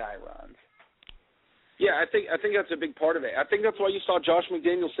system the guy runs. Yeah, I think that's a big part of it. I think that's why you saw Josh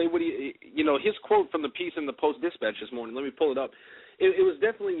McDaniels say what his quote from the piece in the Post-Dispatch this morning. Let me pull it up. It was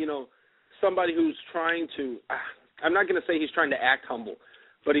definitely, somebody who's trying to, I'm not going to say he's trying to act humble,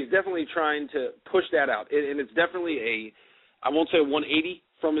 but he's definitely trying to push that out. And it's definitely I won't say a 180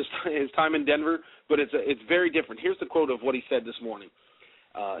 from his time in Denver, but it's very different. Here's the quote of what he said this morning.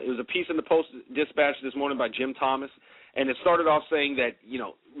 It was a piece in the Post-Dispatch this morning by Jim Thomas, and it started off saying that,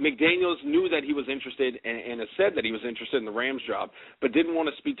 McDaniels knew that he was interested and has said that he was interested in the Rams job, but didn't want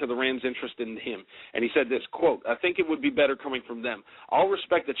to speak to the Rams' interest in him. And he said this, quote, "I think it would be better coming from them. I'll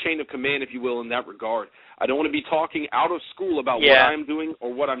respect the chain of command, if you will, in that regard. I don't want to be talking out of school about what I'm doing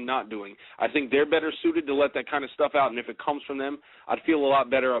or what I'm not doing. I think they're better suited to let that kind of stuff out, and if it comes from them, I'd feel a lot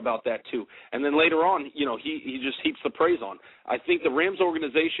better about that too." And then later on, he just heaps the praise on. I think the Rams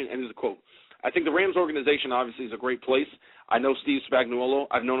organization, and this is a quote, "I think the Rams organization obviously is a great place. I know Steve Spagnuolo.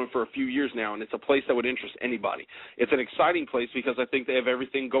 I've known him for a few years now, and it's a place that would interest anybody. It's an exciting place because I think they have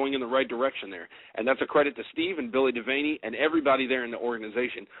everything going in the right direction there. And that's a credit to Steve and Billy Devaney and everybody there in the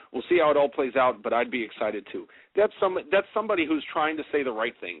organization. We'll see how it all plays out, but I'd be excited too." That's somebody who's trying to say the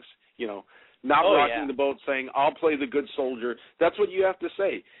right things, not rocking the boat, saying, "I'll play the good soldier." That's what you have to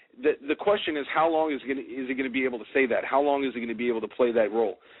say. The question is, how long is he going to be able to say that? How long is he going to be able to play that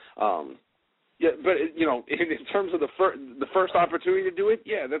role? Yeah, but in terms of the first opportunity to do it,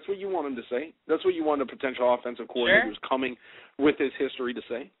 that's what you want him to say. That's what you want a potential offensive coordinator who's coming with his history to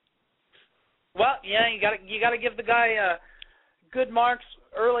say. Well, yeah, you got to give the guy good marks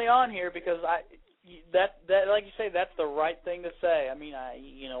early on here because that like you say, that's the right thing to say. I mean,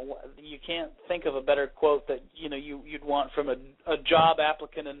 you can't think of a better quote that you'd want from a job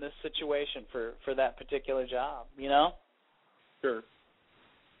applicant in this situation for that particular job. Sure.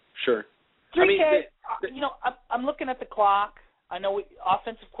 3K, I'm looking at the clock. I know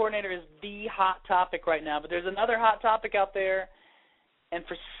offensive coordinator is the hot topic right now, but there's another hot topic out there. And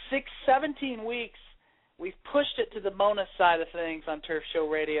for 17 weeks, we've pushed it to the bonus side of things on Turf Show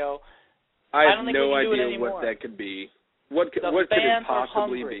Radio. I have no idea what that could be. What could it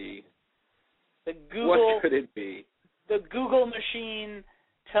possibly be? What could it be? The Google machine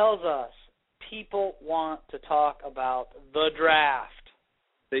tells us people want to talk about the draft.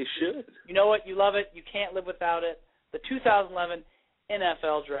 They should. You know what? You love it. You can't live without it. The 2011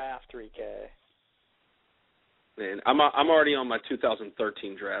 NFL Draft, 3K. Man, I'm already on my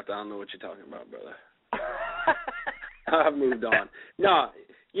 2013 draft. I don't know what you're talking about, brother. I've moved on.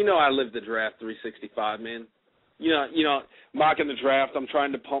 No, I live the draft 365, man. Mocking the draft. I'm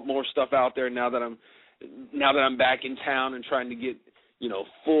trying to pump more stuff out there now that I'm back in town and trying to get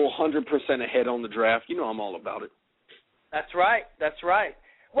full 100% ahead on the draft. I'm all about it. That's right.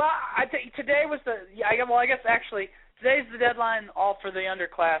 Well, today was I guess actually today's the deadline all for the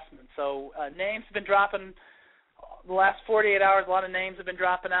underclassmen. So names have been dropping the last 48 hours. A lot of names have been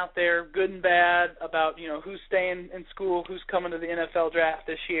dropping out there, good and bad, about who's staying in school, who's coming to the NFL draft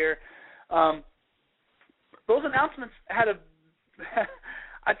this year. Those announcements had a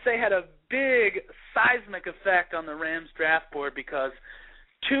big seismic effect on the Rams draft board because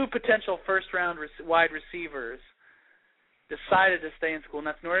two potential first-round wide receivers decided to stay in school, and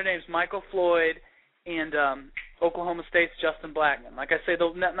that's Notre Dame's Michael Floyd and Oklahoma State's Justin Blackman. Like I say,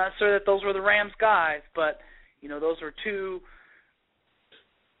 not necessarily that those were the Rams guys, but those were two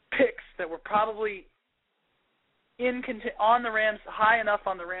picks that were probably on the Rams, high enough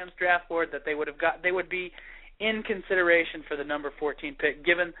on the Rams draft board that they would be in consideration for the number 14 pick,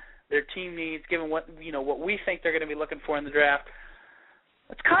 given their team needs, given what we think they're going to be looking for in the draft.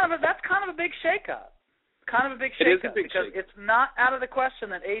 That's kind of a big shakeup. Because it's not out of the question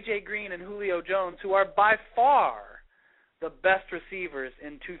that A.J. Green and Julio Jones, who are by far the best receivers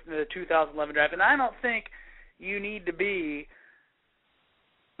in the 2011 draft, and I don't think you need to be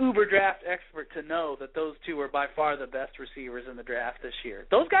uber draft expert to know that those two are by far the best receivers in the draft this year.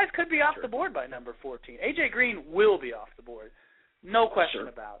 Those guys could be off the board by number 14. A.J. Green will be off the board. No question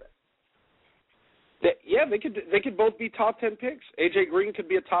about it. They could both be top 10 picks. A.J. Green could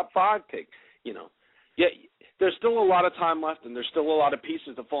be a top 5 pick, Yeah, there's still a lot of time left, and there's still a lot of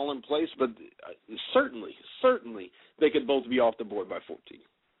pieces to fall in place, but certainly, they could both be off the board by 14.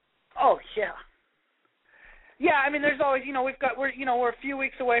 Oh, yeah. Yeah, I mean, there's always, we're a few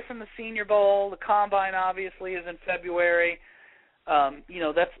weeks away from the Senior Bowl. The Combine, obviously, is in February.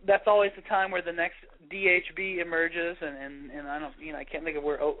 That's always the time where the next DHB emerges, and I don't, I can't think of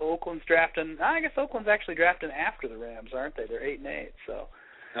where Oakland's drafting. I guess Oakland's actually drafting after the Rams, aren't they? They're 8-8, so.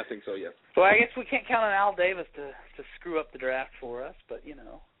 I think so, yeah. So I guess we can't count on Al Davis to screw up the draft for us, but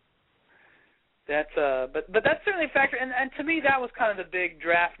that's but that's certainly a factor. And to me, that was kind of the big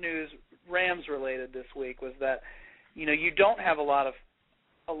draft news Rams related this week was that, you know, you don't have a lot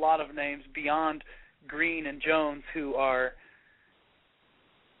of names beyond Green and Jones who are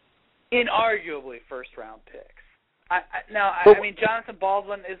inarguably first-round picks. I mean, Jonathan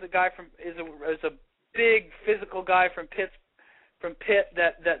Baldwin is a guy is a big physical guy from Pitt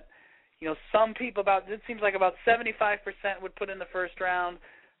that you know, some people it seems like about 75% would put in the first round,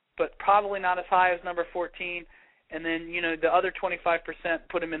 but probably not as high as number 14. And then, you know, the other 25%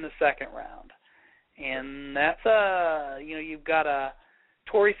 put him in the second round. And that's you know, you've got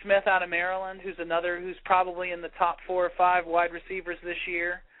Torrey Smith out of Maryland, who's probably in the top 4 or 5 wide receivers this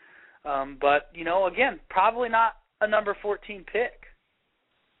year. But, you know, again, probably not a number 14 pick.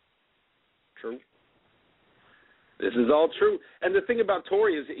 True. This is all true. And the thing about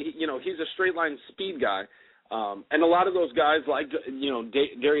Torrey is, he's a straight-line speed guy. And a lot of those guys, like, you know,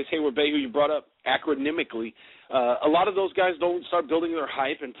 Darius Hayward-Bay, who you brought up acronymically, a lot of those guys don't start building their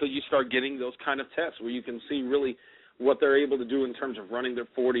hype until you start getting those kind of tests where you can see really what they're able to do in terms of running their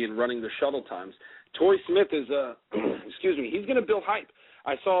 40 and running their shuttle times. Torrey Smith is, he's going to build hype.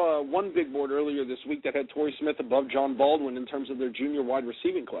 I saw one big board earlier this week that had Torrey Smith above John Baldwin in terms of their junior wide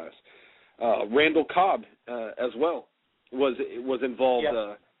receiving class. Randall Cobb as well was involved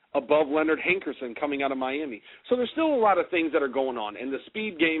above Leonard Hankerson coming out of Miami. So there's still a lot of things that are going on, and the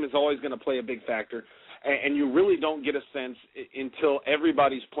speed game is always going to play a big factor, and you really don't get a sense until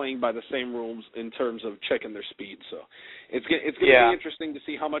everybody's playing by the same rules in terms of checking their speed. So it's going to be interesting to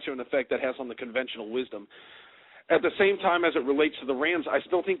see how much of an effect that has on the conventional wisdom. At the same time, as it relates to the Rams, I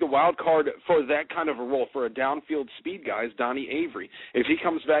still think the wild card for that kind of a role, for a downfield speed guy, is Donnie Avery. If he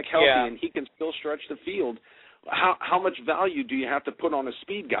comes back healthy and he can still stretch the field, how much value do you have to put on a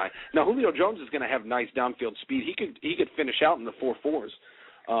speed guy? Now, Julio Jones is going to have nice downfield speed. He could finish out in the 4.4s.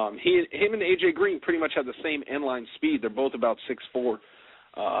 Him and A.J. Green pretty much have the same end-line speed. They're both about 6'4",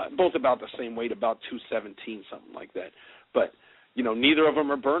 both about the same weight, about 217, something like that. But you know, neither of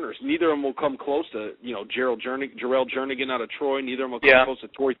them are burners. Neither of them will come close to, you know, Jarrell Jernigan out of Troy. Neither of them will come close to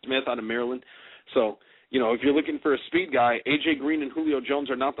Torrey Smith out of Maryland. So, you know, if you're looking for a speed guy, A.J. Green and Julio Jones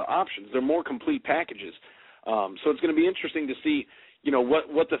are not the options. They're more complete packages. So it's going to be interesting to see, you know,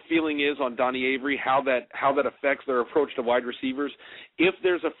 what the feeling is on Donnie Avery, how that affects their approach to wide receivers. If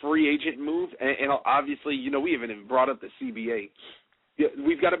there's a free agent move, and obviously, you know, we haven't even brought up the CBA.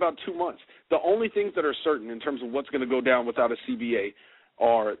 We've got about 2 months. The only things that are certain in terms of what's going to go down without a CBA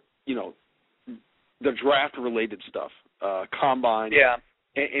are, you know, the draft-related stuff, combine,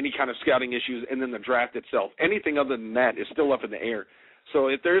 any kind of scouting issues, and then the draft itself. Anything other than that is still up in the air. So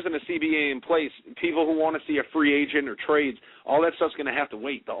if there isn't a CBA in place, people who want to see a free agent or trades, all that stuff's going to have to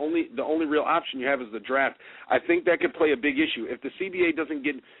wait. The only real option you have is the draft. I think that could play a big issue. If the CBA doesn't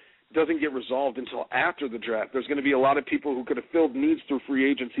get resolved until after the draft, there's going to be a lot of people who could have filled needs through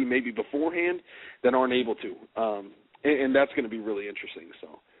free agency maybe beforehand that aren't able to. And that's going to be really interesting.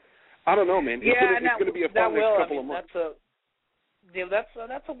 So I don't know, man. It's going to be a fun next couple of months.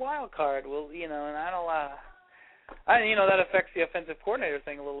 That's a wild card. Well, you know, and that affects the offensive coordinator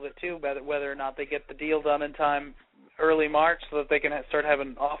thing a little bit too, whether or not they get the deal done in time early March so that they can start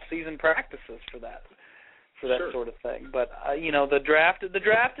having off-season practices for that sort of thing. But you know, the draft is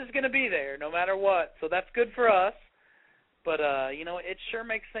going to be there no matter what, so that's good for us. But you know, it sure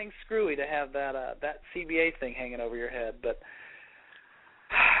makes things screwy to have that CBA thing hanging over your head. But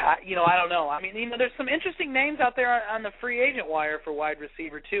you know, I don't know. I mean, you know, there's some interesting names out there on the free agent wire for wide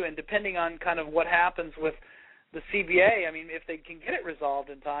receiver too, and depending on kind of what happens with the CBA, I mean, if they can get it resolved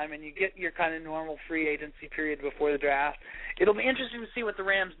in time and you get your kind of normal free agency period before the draft, it'll be interesting to see what the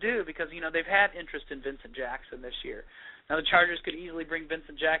Rams do because, you know, they've had interest in Vincent Jackson this year. Now, the Chargers could easily bring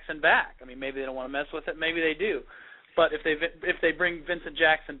Vincent Jackson back. I mean, maybe they don't want to mess with it. Maybe they do. But if they bring Vincent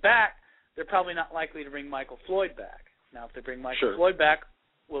Jackson back, they're probably not likely to bring Michael Floyd back. Now, if they bring Michael Floyd back,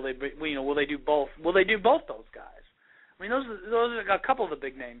 will they do both? Will they do both those guys? I mean, those are a couple of the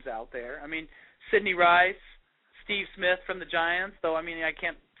big names out there. I mean, Sidney Rice, Steve Smith from the Giants, though, I mean, I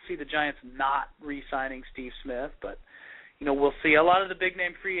can't see the Giants not re-signing Steve Smith, but, you know, we'll see. A lot of the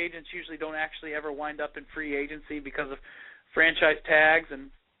big-name free agents usually don't actually ever wind up in free agency because of franchise tags and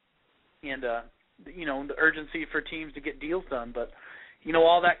you know, the urgency for teams to get deals done. But, you know,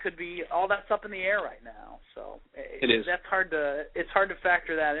 all that's up in the air right now. So it's hard to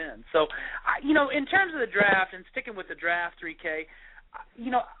factor that in. So, you know, in terms of the draft and sticking with the draft, 3K,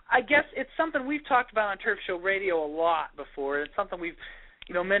 you know, I guess it's something we've talked about on Turf Show Radio a lot before. It's something we've,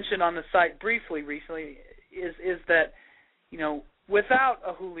 you know, mentioned on the site briefly recently is that, you know, without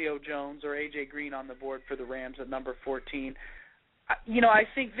a Julio Jones or A.J. Green on the board for the Rams at number 14, you know, I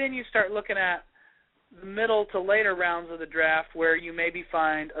think then you start looking at the middle to later rounds of the draft where you maybe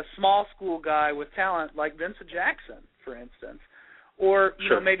find a small school guy with talent like Vincent Jackson, for instance, or you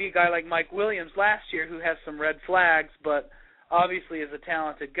know, maybe a guy like Mike Williams last year who has some red flags, but obviously is a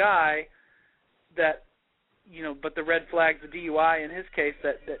talented guy. That, you know, but the red flags, the DUI in his case,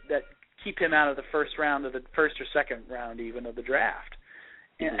 that keep him out of the first round of the first or second round even of the draft.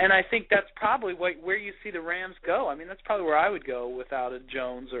 And I think that's probably where you see the Rams go. I mean, that's probably where I would go without a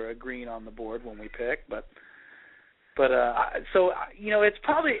Jones or a Green on the board when we pick. But so you know, it's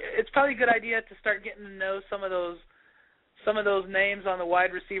probably a good idea to start getting to know some of those names on the wide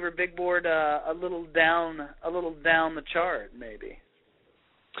receiver big board a little down the chart maybe.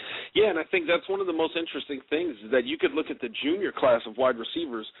 Yeah, and I think that's one of the most interesting things is that you could look at the junior class of wide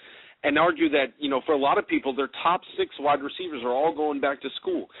receivers and argue that, you know, for a lot of people, their top 6 wide receivers are all going back to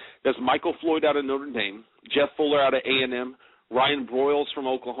school. There's Michael Floyd out of Notre Dame, Jeff Fuller out of A&M, Ryan Broyles from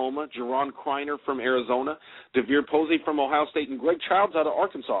Oklahoma, Jerron Kreiner from Arizona, DeVere Posey from Ohio State, and Greg Childs out of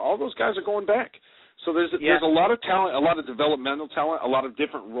Arkansas. All those guys are going back. So there's a lot of talent, a lot of developmental talent, a lot of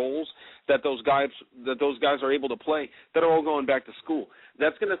different roles that those guys are able to play that are all going back to school.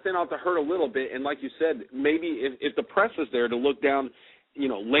 That's going to thin out the herd a little bit, and like you said, maybe if the press is there to look down, you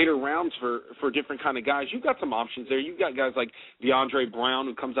know, later rounds for different kind of guys, you've got some options there. You've got guys like DeAndre Brown,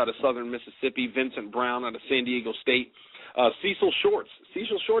 who comes out of Southern Mississippi, Vincent Brown out of San Diego State, Cecil Shorts.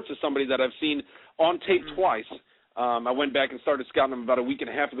 Cecil Shorts is somebody that I've seen on tape twice. I went back and started scouting him about a week and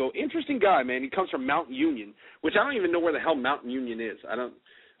a half ago. Interesting guy, man. He comes from Mount Union, which I don't even know where the hell Mount Union is. I don't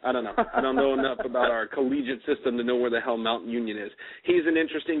know. I don't know enough about our collegiate system to know where the hell Mount Union is. He's an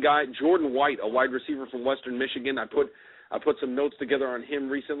interesting guy. Jordan White, a wide receiver from Western Michigan. I put some notes together on him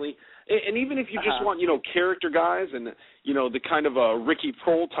recently. And even if you just want, you know, character guys and, you know, the kind of Ricky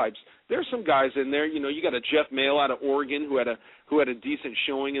Prohl types, there's some guys in there. You know, you got a Jeff Mail out of Oregon who had a decent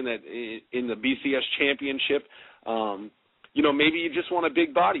showing in the BCS championship. You know, maybe you just want a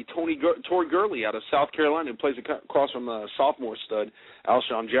big body. Tory Gurley out of South Carolina, who plays across from a sophomore stud,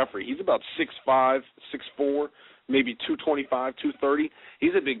 Alshon Jeffrey. He's about 6'5", 6'4", maybe 225, 230.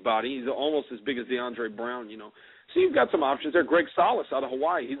 He's a big body. He's almost as big as DeAndre Brown, you know. So you've got some options there. Greg Salas out of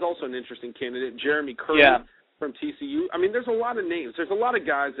Hawaii. He's also an interesting candidate. Jeremy Curry from TCU. I mean, there's a lot of names. There's a lot of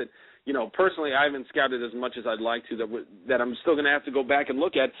guys that, you know, personally I haven't scouted as much as I'd like to that I'm still going to have to go back and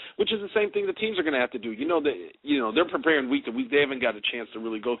look at, which is the same thing the teams are going to have to do. You know, they're preparing week to week. They haven't got a chance to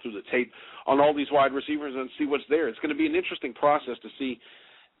really go through the tape on all these wide receivers and see what's there. It's going to be an interesting process to see,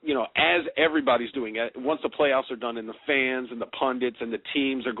 you know, as everybody's doing it, once the playoffs are done and the fans and the pundits and the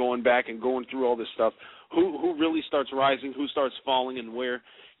teams are going back and going through all this stuff, who really starts rising, who starts falling, and where,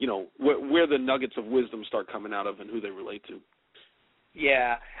 you know, where the nuggets of wisdom start coming out of and who they relate to.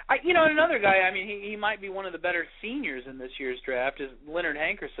 Yeah. You know, another guy, I mean, he might be one of the better seniors in this year's draft is Leonard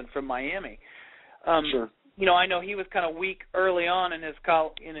Hankerson from Miami. Sure. You know, I know he was kind of weak early on in his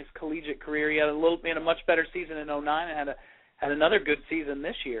collegiate career. He had a much better season in 2009 and had another good season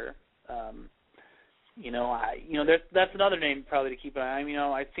this year. That's another name probably to keep an eye on. You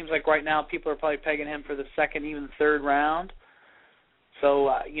know, it seems like right now people are probably pegging him for the second, even third round.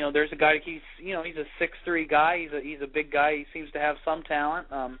 So you know, there's a guy. He's a 6'3" guy. He's a big guy. He seems to have some talent.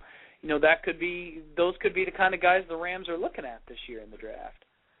 You know, those could be the kind of guys the Rams are looking at this year in the draft.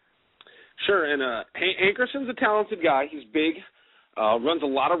 Sure, and Hankerson's a talented guy. He's big, runs a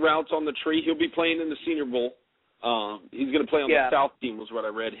lot of routes on the tree. He'll be playing in the Senior Bowl. He's going to play on the South team, was what I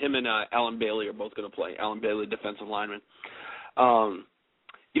read. Him and Alan Bailey are both going to play. Alan Bailey, defensive lineman.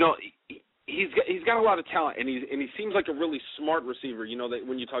 You know, he's got a lot of talent, and he seems like a really smart receiver. You know, that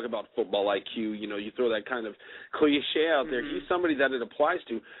when you talk about football IQ, you know, you throw that kind of cliche out there. He's somebody that it applies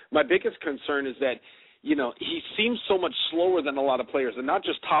to. My biggest concern is that, you know, he seems so much slower than a lot of players, and not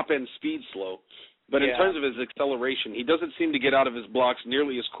just top-end speed slow, but in terms of his acceleration, he doesn't seem to get out of his blocks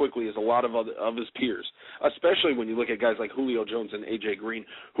nearly as quickly as a lot of his peers, especially when you look at guys like Julio Jones and A.J. Green,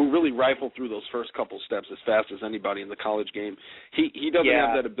 who really rifle through those first couple steps as fast as anybody in the college game. He doesn't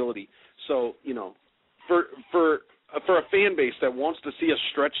have that ability. So, you know, for a fan base that wants to see us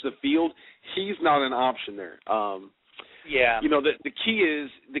stretch the field, he's not an option there. You know, the key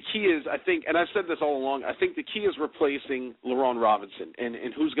is I think, and I've said this all along, I think the key is replacing LaRon Robinson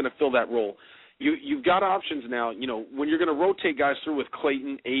and who's going to fill that role. You've got options now. You know, when you're going to rotate guys through with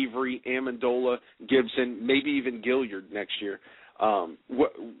Clayton, Avery, Amendola, Gibson, maybe even Gilliard next year,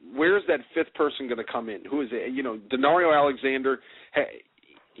 where's that fifth person going to come in? Who is it? You know, Denario Alexander.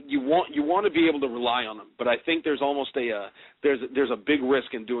 You want to be able to rely on him, but I think there's almost there's a big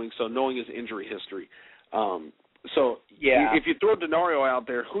risk in doing so, knowing his injury history. So yeah. If you throw Denario out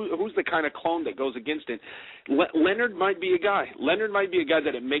there, who's the kind of clone that goes against it? Leonard might be a guy. Leonard might be a guy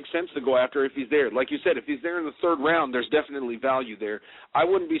that it makes sense to go after if he's there. Like you said, if he's there in the third round, there's definitely value there. I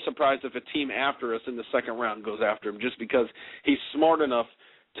wouldn't be surprised if a team after us in the second round goes after him just because he's smart enough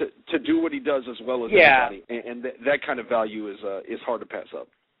to do what he does as well as anybody. And that kind of value is hard to pass up.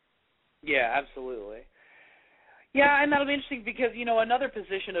 Yeah, absolutely. Yeah, and that'll be interesting because, another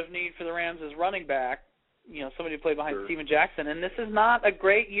position of need for the Rams is running back. Somebody to play behind Steven Jackson, and this is not a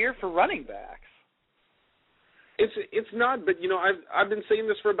great year for running backs. It's not, but I've been saying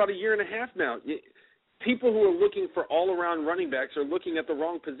this for about a year and a half now. People who are looking for all-around running backs are looking at the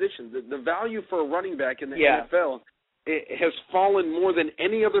wrong position. The value for a running back in the NFL has fallen more than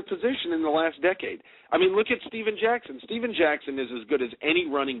any other position in the last decade. I mean, look at Steven Jackson. Steven Jackson is as good as any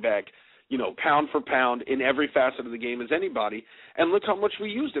running back, pound for pound in every facet of the game as anybody. And look how much we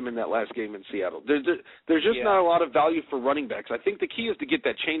used him in that last game in Seattle. There's just not a lot of value for running backs. I think the key is to get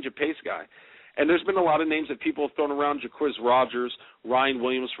that change of pace guy. And there's been a lot of names that people have thrown around: Jacquizz Rodgers, Ryan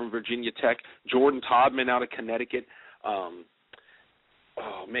Williams from Virginia Tech, Jordan Todman out of Connecticut.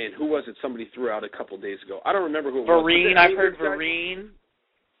 Oh, man, who was it somebody threw out a couple days ago? I don't remember who it was. Vereen, I've heard Vereen.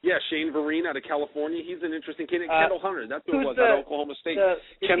 Yeah, Shane Vereen out of California. He's an interesting candidate. Kendall Hunter, that's who it was, out of Oklahoma State.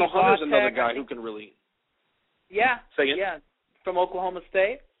 Kendall Hunter's another guy who can really... Yeah, Say it? Yeah, from Oklahoma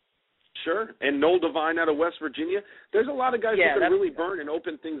State. Sure, and Noel Devine out of West Virginia. There's a lot of guys who can really burn and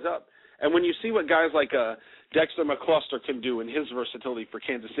open things up. And when you see what guys like Dexter McCluster can do in his versatility for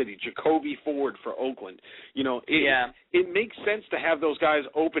Kansas City, Jacoby Ford for Oakland, it makes sense to have those guys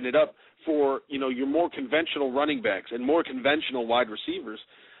open it up for, your more conventional running backs and more conventional wide receivers,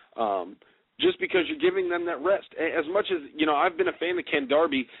 just because you're giving them that rest. As much as, I've been a fan of Ken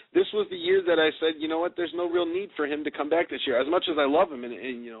Darby, this was the year that I said, there's no real need for him to come back this year. As much as I love him, and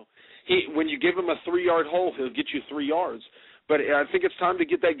when you give him a 3-yard hole, he'll get you 3 yards. But I think it's time to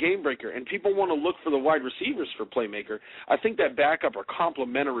get that game breaker, and people want to look for the wide receivers for playmaker. I think that backup or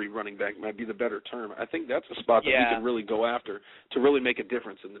complementary running back might be the better term. I think that's a spot that we can really go after to really make a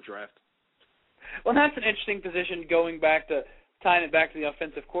difference in the draft. Well, that's an interesting position tying it back to the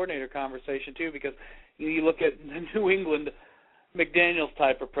offensive coordinator conversation, too, because you look at the New England McDaniels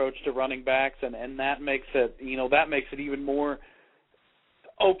type approach to running backs, and that makes it, even more,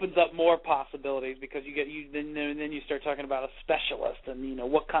 opens up more possibilities because then you start talking about a specialist and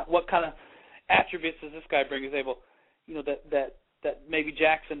what kind of attributes does this guy bring is able that maybe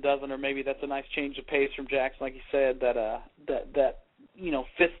Jackson doesn't, or maybe that's a nice change of pace from Jackson, like you said, that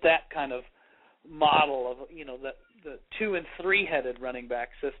fits that kind of model of the 2- and 3-headed running back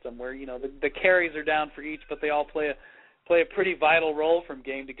system where the carries are down for each, but they all play a pretty vital role from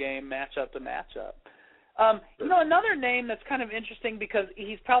game to game, matchup to matchup. Another name that's kind of interesting because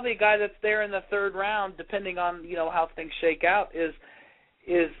he's probably a guy that's there in the third round, depending on how things shake out, is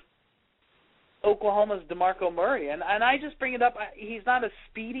Oklahoma's DeMarco Murray, and I just bring it up. He's not a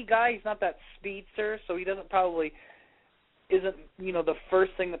speedy guy. He's not that speedster, so he isn't the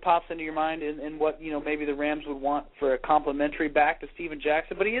first thing that pops into your mind in what maybe the Rams would want for a complimentary back to Steven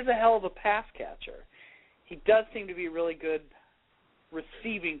Jackson. But he is a hell of a pass catcher. He does seem to be a really good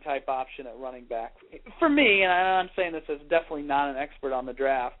receiving type option at running back for me, and I'm saying this as definitely not an expert on the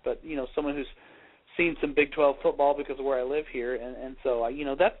draft, but someone who's seen some Big 12 football because of where I live here, and so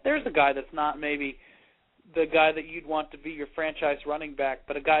there's a guy that's not maybe the guy that you'd want to be your franchise running back,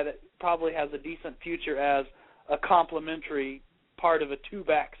 but a guy that probably has a decent future as a complementary part of a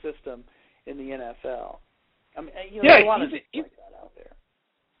 2-back system in the NFL. I mean, there's a lot of things like that out there.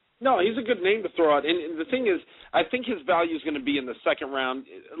 No, he's a good name to throw out. And the thing is, I think his value is going to be in the second round,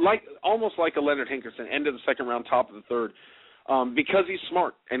 almost like a Leonard Hankerson, end of the second round, top of the third, because he's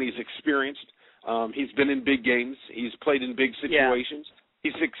smart and he's experienced. He's been in big games. He's played in big situations.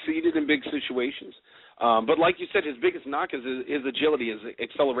 He's succeeded in big situations. But like you said, his biggest knock is his agility, his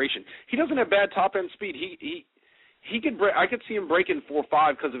acceleration. He doesn't have bad top-end speed. He could break. I could see him breaking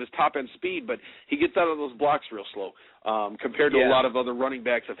 4.5 because of his top-end speed, but he gets out of those blocks real slow compared to a lot of other running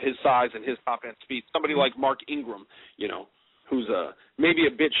backs of his size and his top-end speed. Somebody like Mark Ingram, who's maybe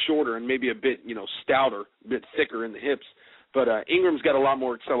a bit shorter and maybe a bit, stouter, a bit thicker in the hips. But Ingram's got a lot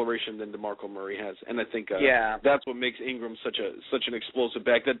more acceleration than DeMarco Murray has, and I think that's what makes Ingram such an explosive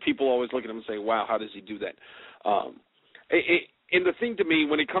back. That people always look at him and say, "Wow, how does he do that?" And the thing to me,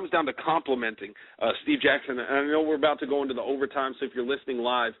 when it comes down to complimenting Steve Jackson, and I know we're about to go into the overtime, so if you're listening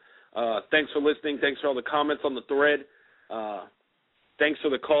live, thanks for listening. Thanks for all the comments on the thread. Thanks for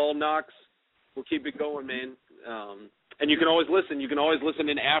the call, Knox. We'll keep it going, man. And you can always listen. You can always listen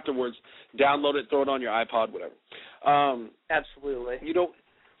in afterwards. Download it, throw it on your iPod, whatever. Absolutely.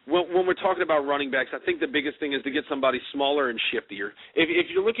 when we're talking about running backs, I think the biggest thing is to get somebody smaller and shiftier. If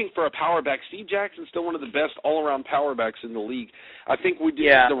you're looking for a power back, Steve Jackson's still one of the best all-around power backs in the league. I think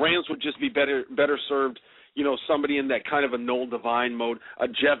the Rams would just be better served, somebody in that kind of a Noel Devine mode, a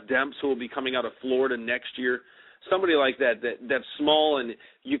Jeff Demps who will be coming out of Florida next year. Somebody like that's small, and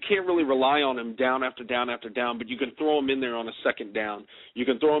you can't really rely on him down after down after down, but you can throw him in there on a second down. You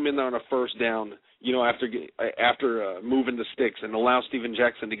can throw him in there on a first down, after moving the sticks, and allow Steven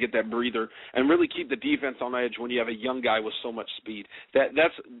Jackson to get that breather and really keep the defense on edge when you have a young guy with so much speed.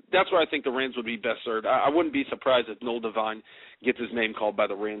 That's where I think the Rams would be best served. I wouldn't be surprised if Noel Devine gets his name called by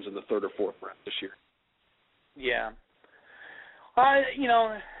the Rams in the 3rd or 4th round this year. Yeah.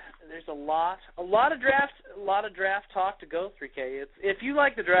 There's a lot of draft talk to go through, K. If you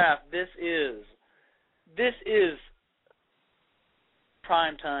like the draft, this is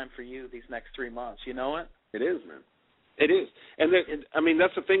prime time for you these next 3 months. You know it? It is, man. It is. And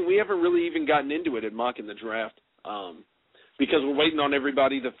that's the thing. We haven't really even gotten into it at Mocking the Draft because we're waiting on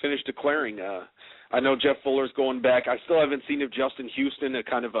everybody to finish declaring. I know Jeff Fuller's going back. I still haven't seen if Justin Houston, a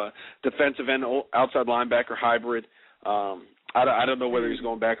kind of a defensive end outside linebacker hybrid, I don't know whether he's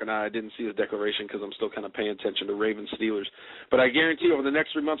going back or not. I didn't see his declaration because I'm still kind of paying attention to Ravens Steelers. But I guarantee over the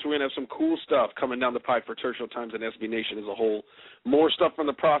next 3 months we're going to have some cool stuff coming down the pipe for Churchill Times and SB Nation as a whole. More stuff from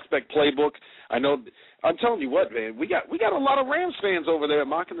the prospect playbook. I'm telling you what, man, we got a lot of Rams fans over there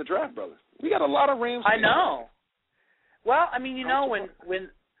Mocking the Draft, brother. We got a lot of Rams fans. I know. Well, I mean,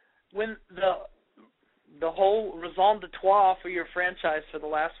 when the whole raison d'etre for your franchise for the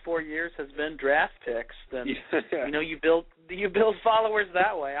last 4 years has been draft picks, then you build followers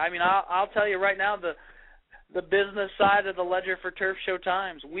that way. I mean, I'll tell you right now, the business side of the ledger for Turf Show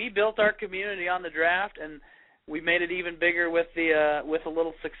Times, we built our community on the draft, and we made it even bigger with a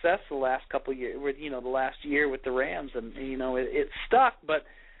little success the last couple of years, with the last year with the Rams, and it stuck. But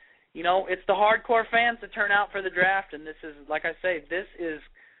it's the hardcore fans that turn out for the draft, and this is, like I say, this is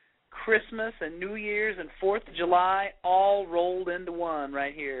Christmas and New Year's and 4th of July all rolled into one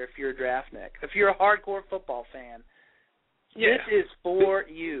right here if you're a draftnik. If you're a hardcore football fan, this is for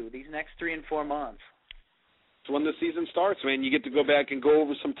you these next 3 and 4 months. It's when the season starts, man. You get to go back and go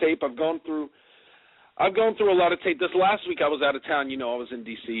over some tape. I've gone through a lot of tape. This last week I was out of town. I was in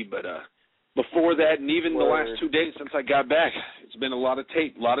D.C., but before that and even the last 2 days since I got back, it's been a lot of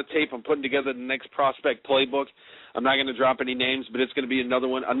tape. I'm putting together the next prospect playbook. I'm not going to drop any names, but it's going to be another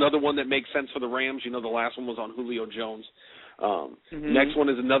one that makes sense for the Rams. The last one was on Julio Jones. Next one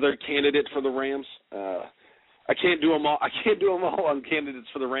is another candidate for the Rams. I can't do them all. I can't do them all on candidates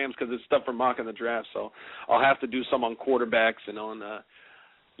for the Rams because it's stuff for Mocking the Draft. So I'll have to do some on quarterbacks and on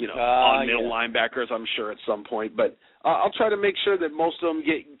on middle linebackers, I'm sure, at some point. But I'll try to make sure that most of them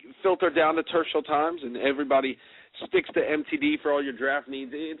get filtered down to Turf Show Times and everybody sticks to MTD for all your draft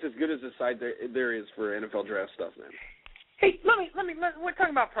needs. It's as good as the site there is for NFL draft stuff, man. Hey, let me. We're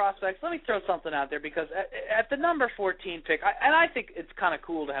talking about prospects. Let me throw something out there because at the number 14 pick, I think it's kind of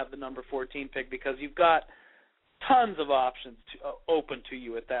cool to have the number 14 pick because you've got tons of options open to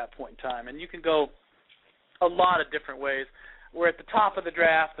you at that point in time, and you can go a lot of different ways. We're at the top of the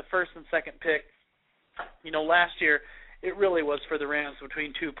draft, the first and second pick. Last year it really was for the Rams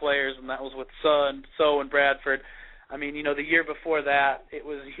between 2 players, and that was with So and Bradford. I mean, the year before that, it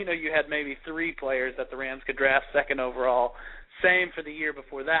was, you had maybe 3 players that the Rams could draft second overall. Same for the year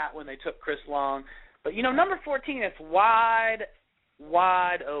before that when they took Chris Long. But, number 14, it's wide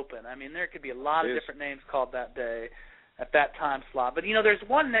open. I mean, there could be a lot of different names called that day at that time slot. But, there's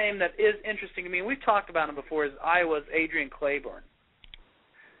one name that is interesting to me, and we've talked about him before, is Iowa's Adrian Claiborne,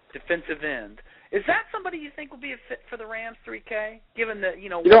 defensive end. Is that somebody you think will be a fit for the Rams, 3K, given that,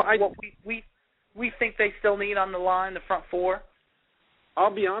 what we think they still need on the line, the front 4?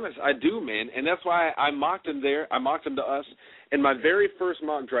 I'll be honest, I do, man, and that's why I mocked him there. I mocked him to us in my very first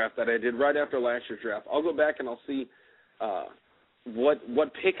mock draft that I did right after last year's draft. I'll go back and I'll see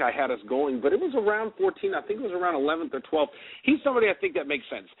what pick I had us going, but it was around 14. I think it was around 11th or 12th. He's somebody I think that makes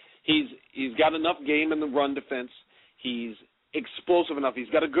sense. He's got enough game in the run defense. He's explosive enough. He's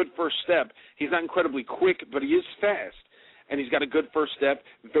got a good first step. He's not incredibly quick, but he is fast. And he's got a good first step,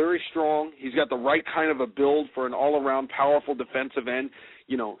 very strong. He's got the right kind of a build for an all-around powerful defensive end.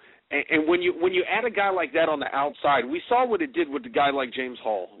 And when you add a guy like that on the outside, we saw what it did with a guy like James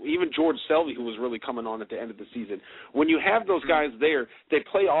Hall, even George Selvey, who was really coming on at the end of the season. When you have those guys there, they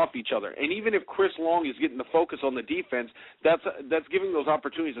play off each other. And even if Chris Long is getting the focus on the defense, that's giving those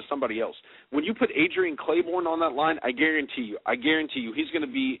opportunities to somebody else. When you put Adrian Claiborne on that line, I guarantee you, he's going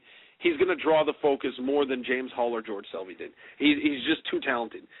to draw the focus more than James Hall or George Selvey did. He's just too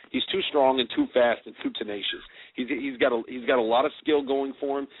talented. He's too strong and too fast and too tenacious. He's got a lot of skill going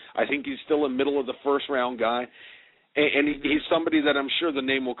for him. I think he's still a middle of the first round guy, and he's somebody that I'm sure the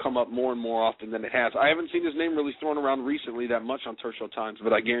name will come up more and more often than it has. I haven't seen his name really thrown around recently that much on Turf Show Times,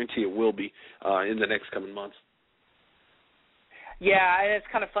 but I guarantee it will be in the next coming months. Yeah, and it's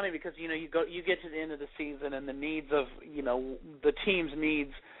kind of funny because you get to the end of the season and the needs of the team's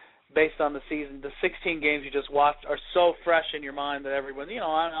needs based on the season, the 16 games you just watched are so fresh in your mind that everyone,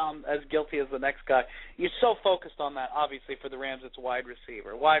 I'm as guilty as the next guy. You're so focused on that. Obviously, for the Rams, it's wide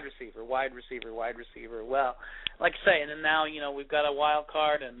receiver. Well, like I say, and then now, we've got a wild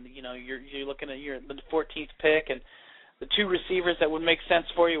card, and, you're looking at the 14th pick, and the two receivers that would make sense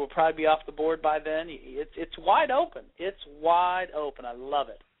for you will probably be off the board by then. It's wide open. It's wide open. I love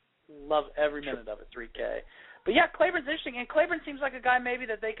it. Love every minute of it, 3K. But, yeah, Claiborne's interesting, and Claiborne seems like a guy maybe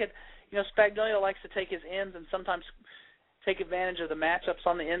that they could, Spagnuolo likes to take his ends and sometimes take advantage of the matchups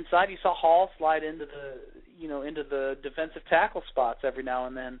on the inside. You saw Hall slide into the defensive tackle spots every now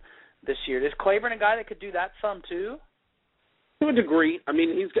and then this year. Is Claiborne a guy that could do that some too? To a degree. I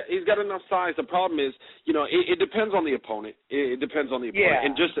mean, he's got enough size. The problem is, it depends on the opponent. It depends on the opponent. Yeah.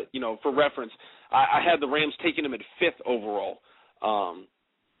 And just, for reference, I had the Rams taking him at 5th overall.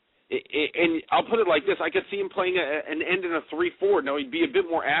 And I'll put it like this: I could see him playing an end in a 3-4. Now he'd be a bit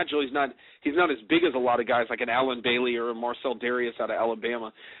more agile. He's not as big as a lot of guys like an Alan Bailey or a Marcel Darius out of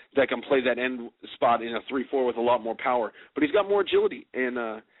Alabama that can play that end spot in a 3-4 with a lot more power. But he's got more agility,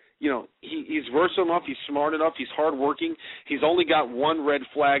 and he's versatile enough. He's smart enough. He's hardworking. He's only got one red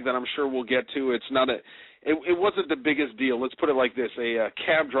flag that I'm sure we'll get to. It's not it wasn't the biggest deal. Let's put it like this: a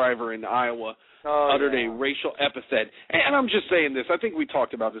cab driver in Iowa uttered a racial epithet, and I'm just saying this. I think we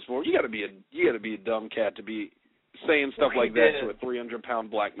talked about this before. You got to be a dumb cat to be saying stuff like that to a 300-pound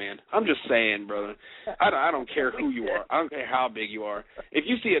black man. I'm just saying, brother. I don't care who you are. I don't care how big you are. If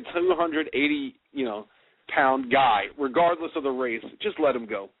you see a 280 pound guy, regardless of the race, just let him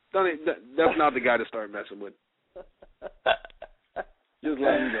go. That's not the guy to start messing with. Just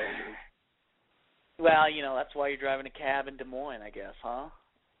let him go. Man. Well, that's why you're driving a cab in Des Moines, I guess, huh?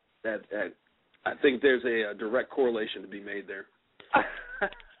 I think there's a direct correlation to be made there.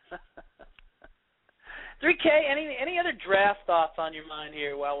 3K, any other draft thoughts on your mind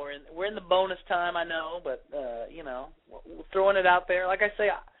here while we're in the bonus time, I know, but throwing it out there. Like I say,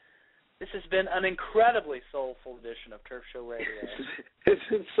 this has been an incredibly soulful edition of Turf Show Radio. It's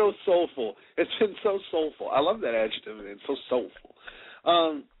been so soulful. I love that adjective. It's so soulful.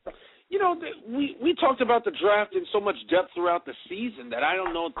 We talked about the draft in so much depth throughout the season that I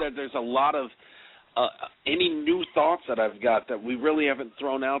don't know that there's a lot of any new thoughts that I've got that we really haven't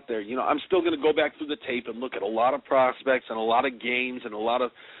thrown out there. I'm still going to go back through the tape and look at a lot of prospects and a lot of games and a lot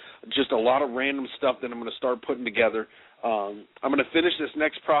of random stuff that I'm going to start putting together. I'm going to finish this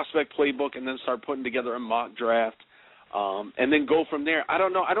next prospect playbook and then start putting together a mock draft, and then go from there. I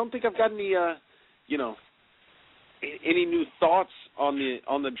don't know. I don't think I've got any, any new thoughts on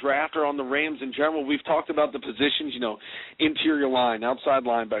the draft or on the Rams in general. We've talked about the positions, interior line, outside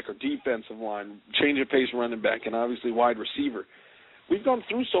linebacker, defensive line, change of pace running back, and obviously wide receiver. We've gone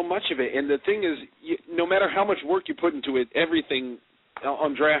through so much of it, and the thing is, no matter how much work you put into it, everything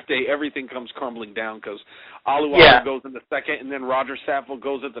on draft day, everything comes crumbling down because Alualu goes in the second, and then Roger Sapphill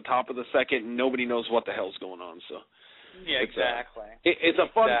goes at the top of the second, and nobody knows what the hell's going on. So, yeah, exactly. It's a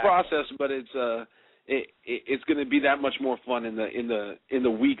fun process, but it's going to be that much more fun in the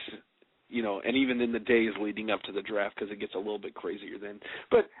weeks, and even in the days leading up to the draft because it gets a little bit crazier then.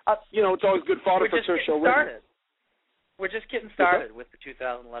 But it's always good fodder for Turf Show Radio. We're just getting started with the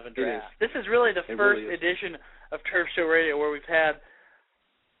 2011 draft. This is really the first edition of Turf Show Radio where we've had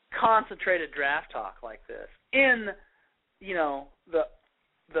concentrated draft talk like this in the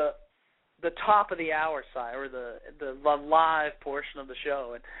top of the hour side or the live portion of the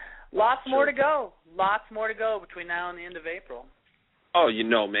show, and lots more to go. Lots more to go between now and the end of April. Oh,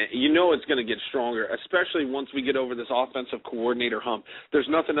 man. It's going to get stronger, especially once we get over this offensive coordinator hump. There's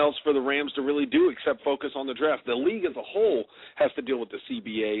nothing else for the Rams to really do except focus on the draft. The league as a whole has to deal with the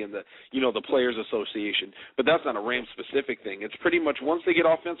CBA and the Players Association, but that's not a Rams-specific thing. It's pretty much once they get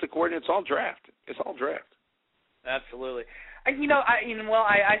offensive coordinator, it's all draft. Absolutely.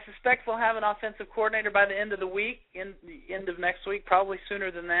 I suspect we'll have an offensive coordinator by the end of the week, in the end of next week, probably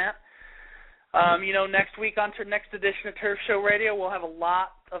sooner than that. Next week on next edition of Turf Show Radio, we'll have a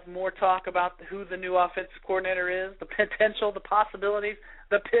lot of more talk about who the new offensive coordinator is, the potential, the possibilities,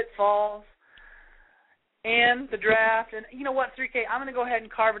 the pitfalls, and the draft. And you know what, 3K, I'm going to go ahead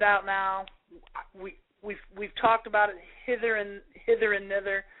and carve it out now. We've talked about it hither and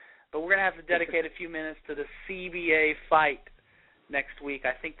thither, but we're going to have to dedicate a few minutes to the CBA fight next week.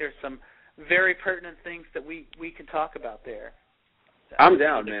 I think there's some very pertinent things that we can talk about there. I'm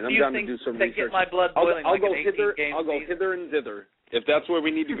down, man. I'm down to do some research. Get my blood boiling. I'll go hither and thither. If that's where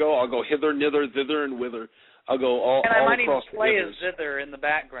we need to go, I'll go hither, nither, thither, and whither. I'll go all across the And I might even play a zither in the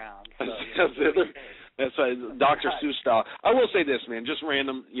background. So, zither. That's Dr. Seuss style. I will say this, man, just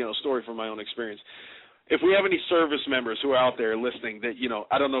random, story from my own experience. If we have any service members who are out there listening that,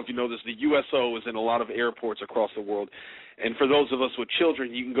 I don't know if you know this, the USO is in a lot of airports across the world. And for those of us with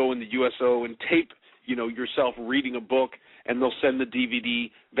children, you can go in the USO and tape, yourself reading a book, and they'll send the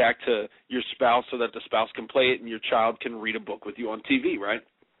DVD back to your spouse so that the spouse can play it and your child can read a book with you on TV, right?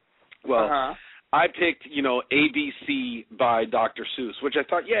 Well, I picked, ABC by Dr. Seuss, which I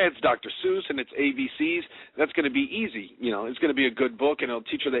thought, it's Dr. Seuss and it's ABCs. That's going to be easy. It's going to be a good book and it'll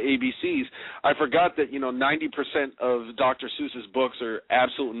teach her the ABCs. I forgot that, 90% of Dr. Seuss's books are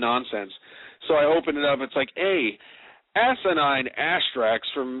absolute nonsense. So I opened it up. It's like, A, asinine astrax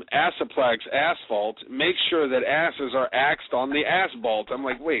from Asaplex asphalt. Make sure that asses are axed on the asphalt. I'm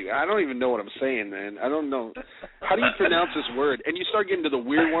like, wait, I don't even know what I'm saying, man. I don't know. How do you pronounce this word? And you start getting to the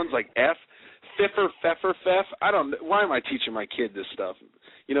weird ones like F. Fiffer, feffer, feff. I don't. Why am I teaching my kid this stuff?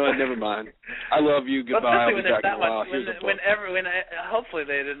 Never mind. I love you. Goodbye. I'll be back in a while. Hopefully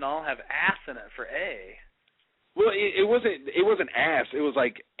they didn't all have ass in it for A. Well, it wasn't ass. It was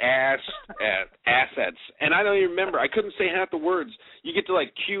like assets. And I don't even remember. I couldn't say half the words. You get to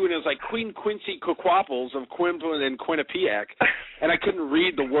like Q, and it was like Queen Quincy Quaquapples of Quimblin and Quinnipiac. And I couldn't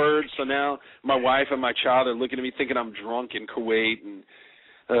read the words, so now my wife and my child are looking at me thinking I'm drunk in Kuwait, and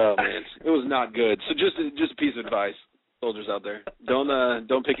oh man, it was not good. So just a piece of advice, soldiers out there: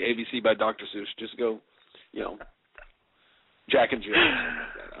 don't pick ABC by Dr. Seuss. Just go, Jack and Jill.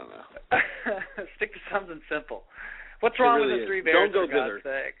 I don't know. Stick to something simple. What's wrong with the three bears? Don't go thither.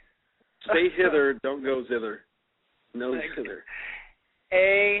 Stay hither. Don't go zither. No zither.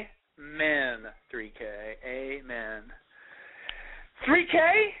 Amen. 3K. Amen.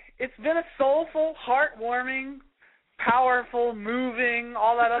 3K. It's been a soulful, heartwarming, powerful, moving,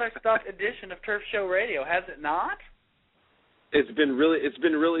 all that other stuff edition of Turf Show Radio, has it not? It's been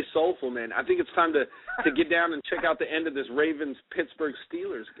really soulful, man. I think it's time to get down and check out the end of this Ravens-Pittsburgh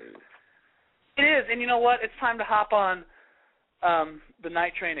Steelers game. It is, and you know what? It's time to hop on the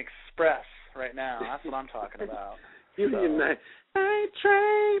Night Train Express right now. That's what I'm talking about. Night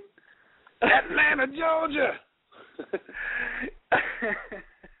Train, Atlanta, Georgia.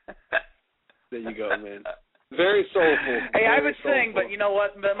 There you go, man. Very soulful. Hey, I would sing, but you know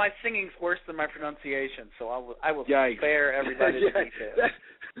what? But my singing's worse than my pronunciation, so I will spare everybody the details.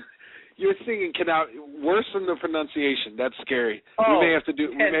 Your singing worse than the pronunciation. That's scary. Oh, we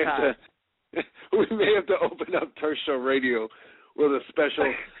may have to open up Turf Show Radio with a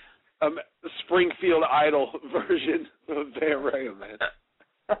special Springfield Idol version of Van Ray, man.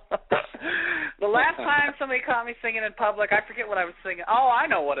 The last time somebody caught me singing in public, I forget what I was singing. Oh, I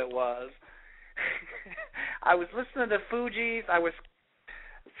know what it was. I was listening to Fugees. I was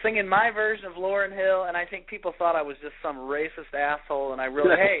singing my version of Lauryn Hill, and I think people thought I was just some racist asshole, and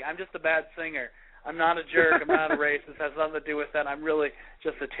hey, I'm just a bad singer. I'm not a jerk. I'm not a racist. It has nothing to do with that. I'm really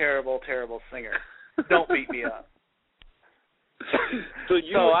just a terrible, terrible singer. Don't beat me up. I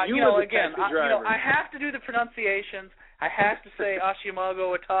have to do the pronunciations. I have to say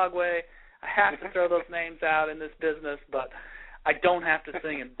Ashimago Otagwe. I have to throw those names out in this business, but I don't have to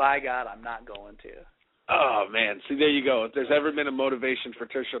sing, and by God, I'm not going to. Oh, man. See, there you go. If there's ever been a motivation for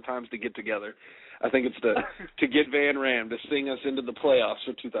Turf Show Times to get together, I think it's to get Van Ram to sing us into the playoffs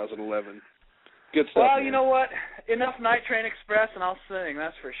for 2011. Good stuff, Well, man. You know what? Enough Night Train Express, and I'll sing,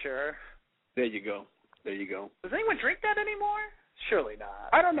 that's for sure. There you go. Does anyone drink that anymore? Surely not.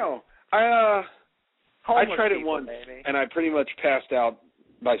 I don't know. I tried it once, and I pretty much passed out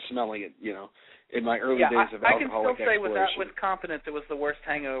by smelling it, in my early days of alcoholic exploration. I can still say with confidence it was the worst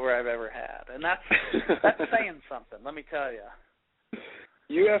hangover I've ever had, and that's saying something. Let me tell you.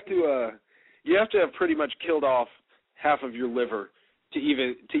 You have to have pretty much killed off half of your liver to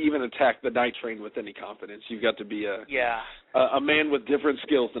even attack the night train with any confidence. You've got to be a man with different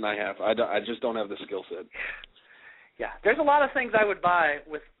skills than I have. I just don't have the skill set. Yeah, there's a lot of things I would buy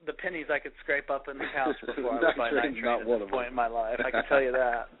with the pennies I could scrape up in the house before I would buy Night Train at this point in my life. I can tell you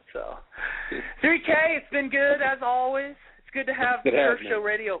that. So, 3K, it's been good as always. It's good to have Turf Show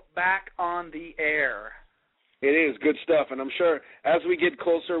Radio back on the air. It is good stuff, and I'm sure as we get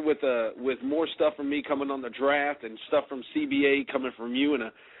closer with more stuff from me coming on the draft and stuff from CBA coming from you and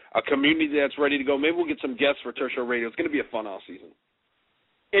a community that's ready to go, maybe we'll get some guests for Turf Show Radio. It's going to be a fun off season.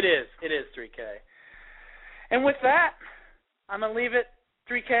 It is 3K. And with that, I'm going to leave it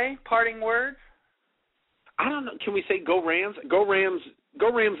 3K. Parting words. I don't know. Can we say go Rams? Go Rams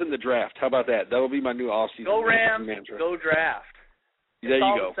in the draft. How about that? That'll be my new off season. Go Rams. Go draft. There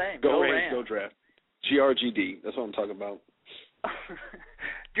you go. The same. Go Rams. Go draft. GRGD. That's what I'm talking about.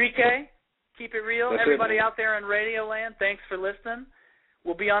 3K, keep it real. That's everybody out there in Radio Land, thanks for listening.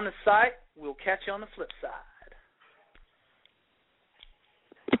 We'll be on the site. We'll catch you on the flip side.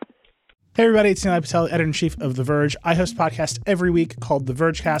 Hey everybody, it's Nilay Patel, editor-in-chief of The Verge. I host a podcast every week called The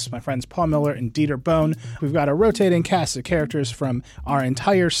Vergecast with my friends Paul Miller and Dieter Bohn. We've got a rotating cast of characters from our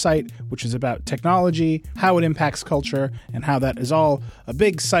entire site, which is about technology, how it impacts culture, and how that is all a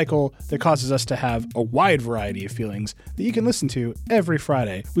big cycle that causes us to have a wide variety of feelings that you can listen to every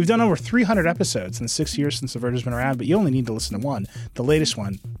Friday. We've done over 300 episodes in the 6 years since The Verge has been around, but you only need to listen to one, the latest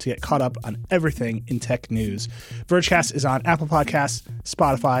one, to get caught up on everything in tech news. Vergecast is on Apple Podcasts,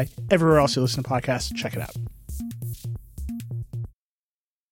 Spotify, everywhere else you listen to podcasts. Check it out.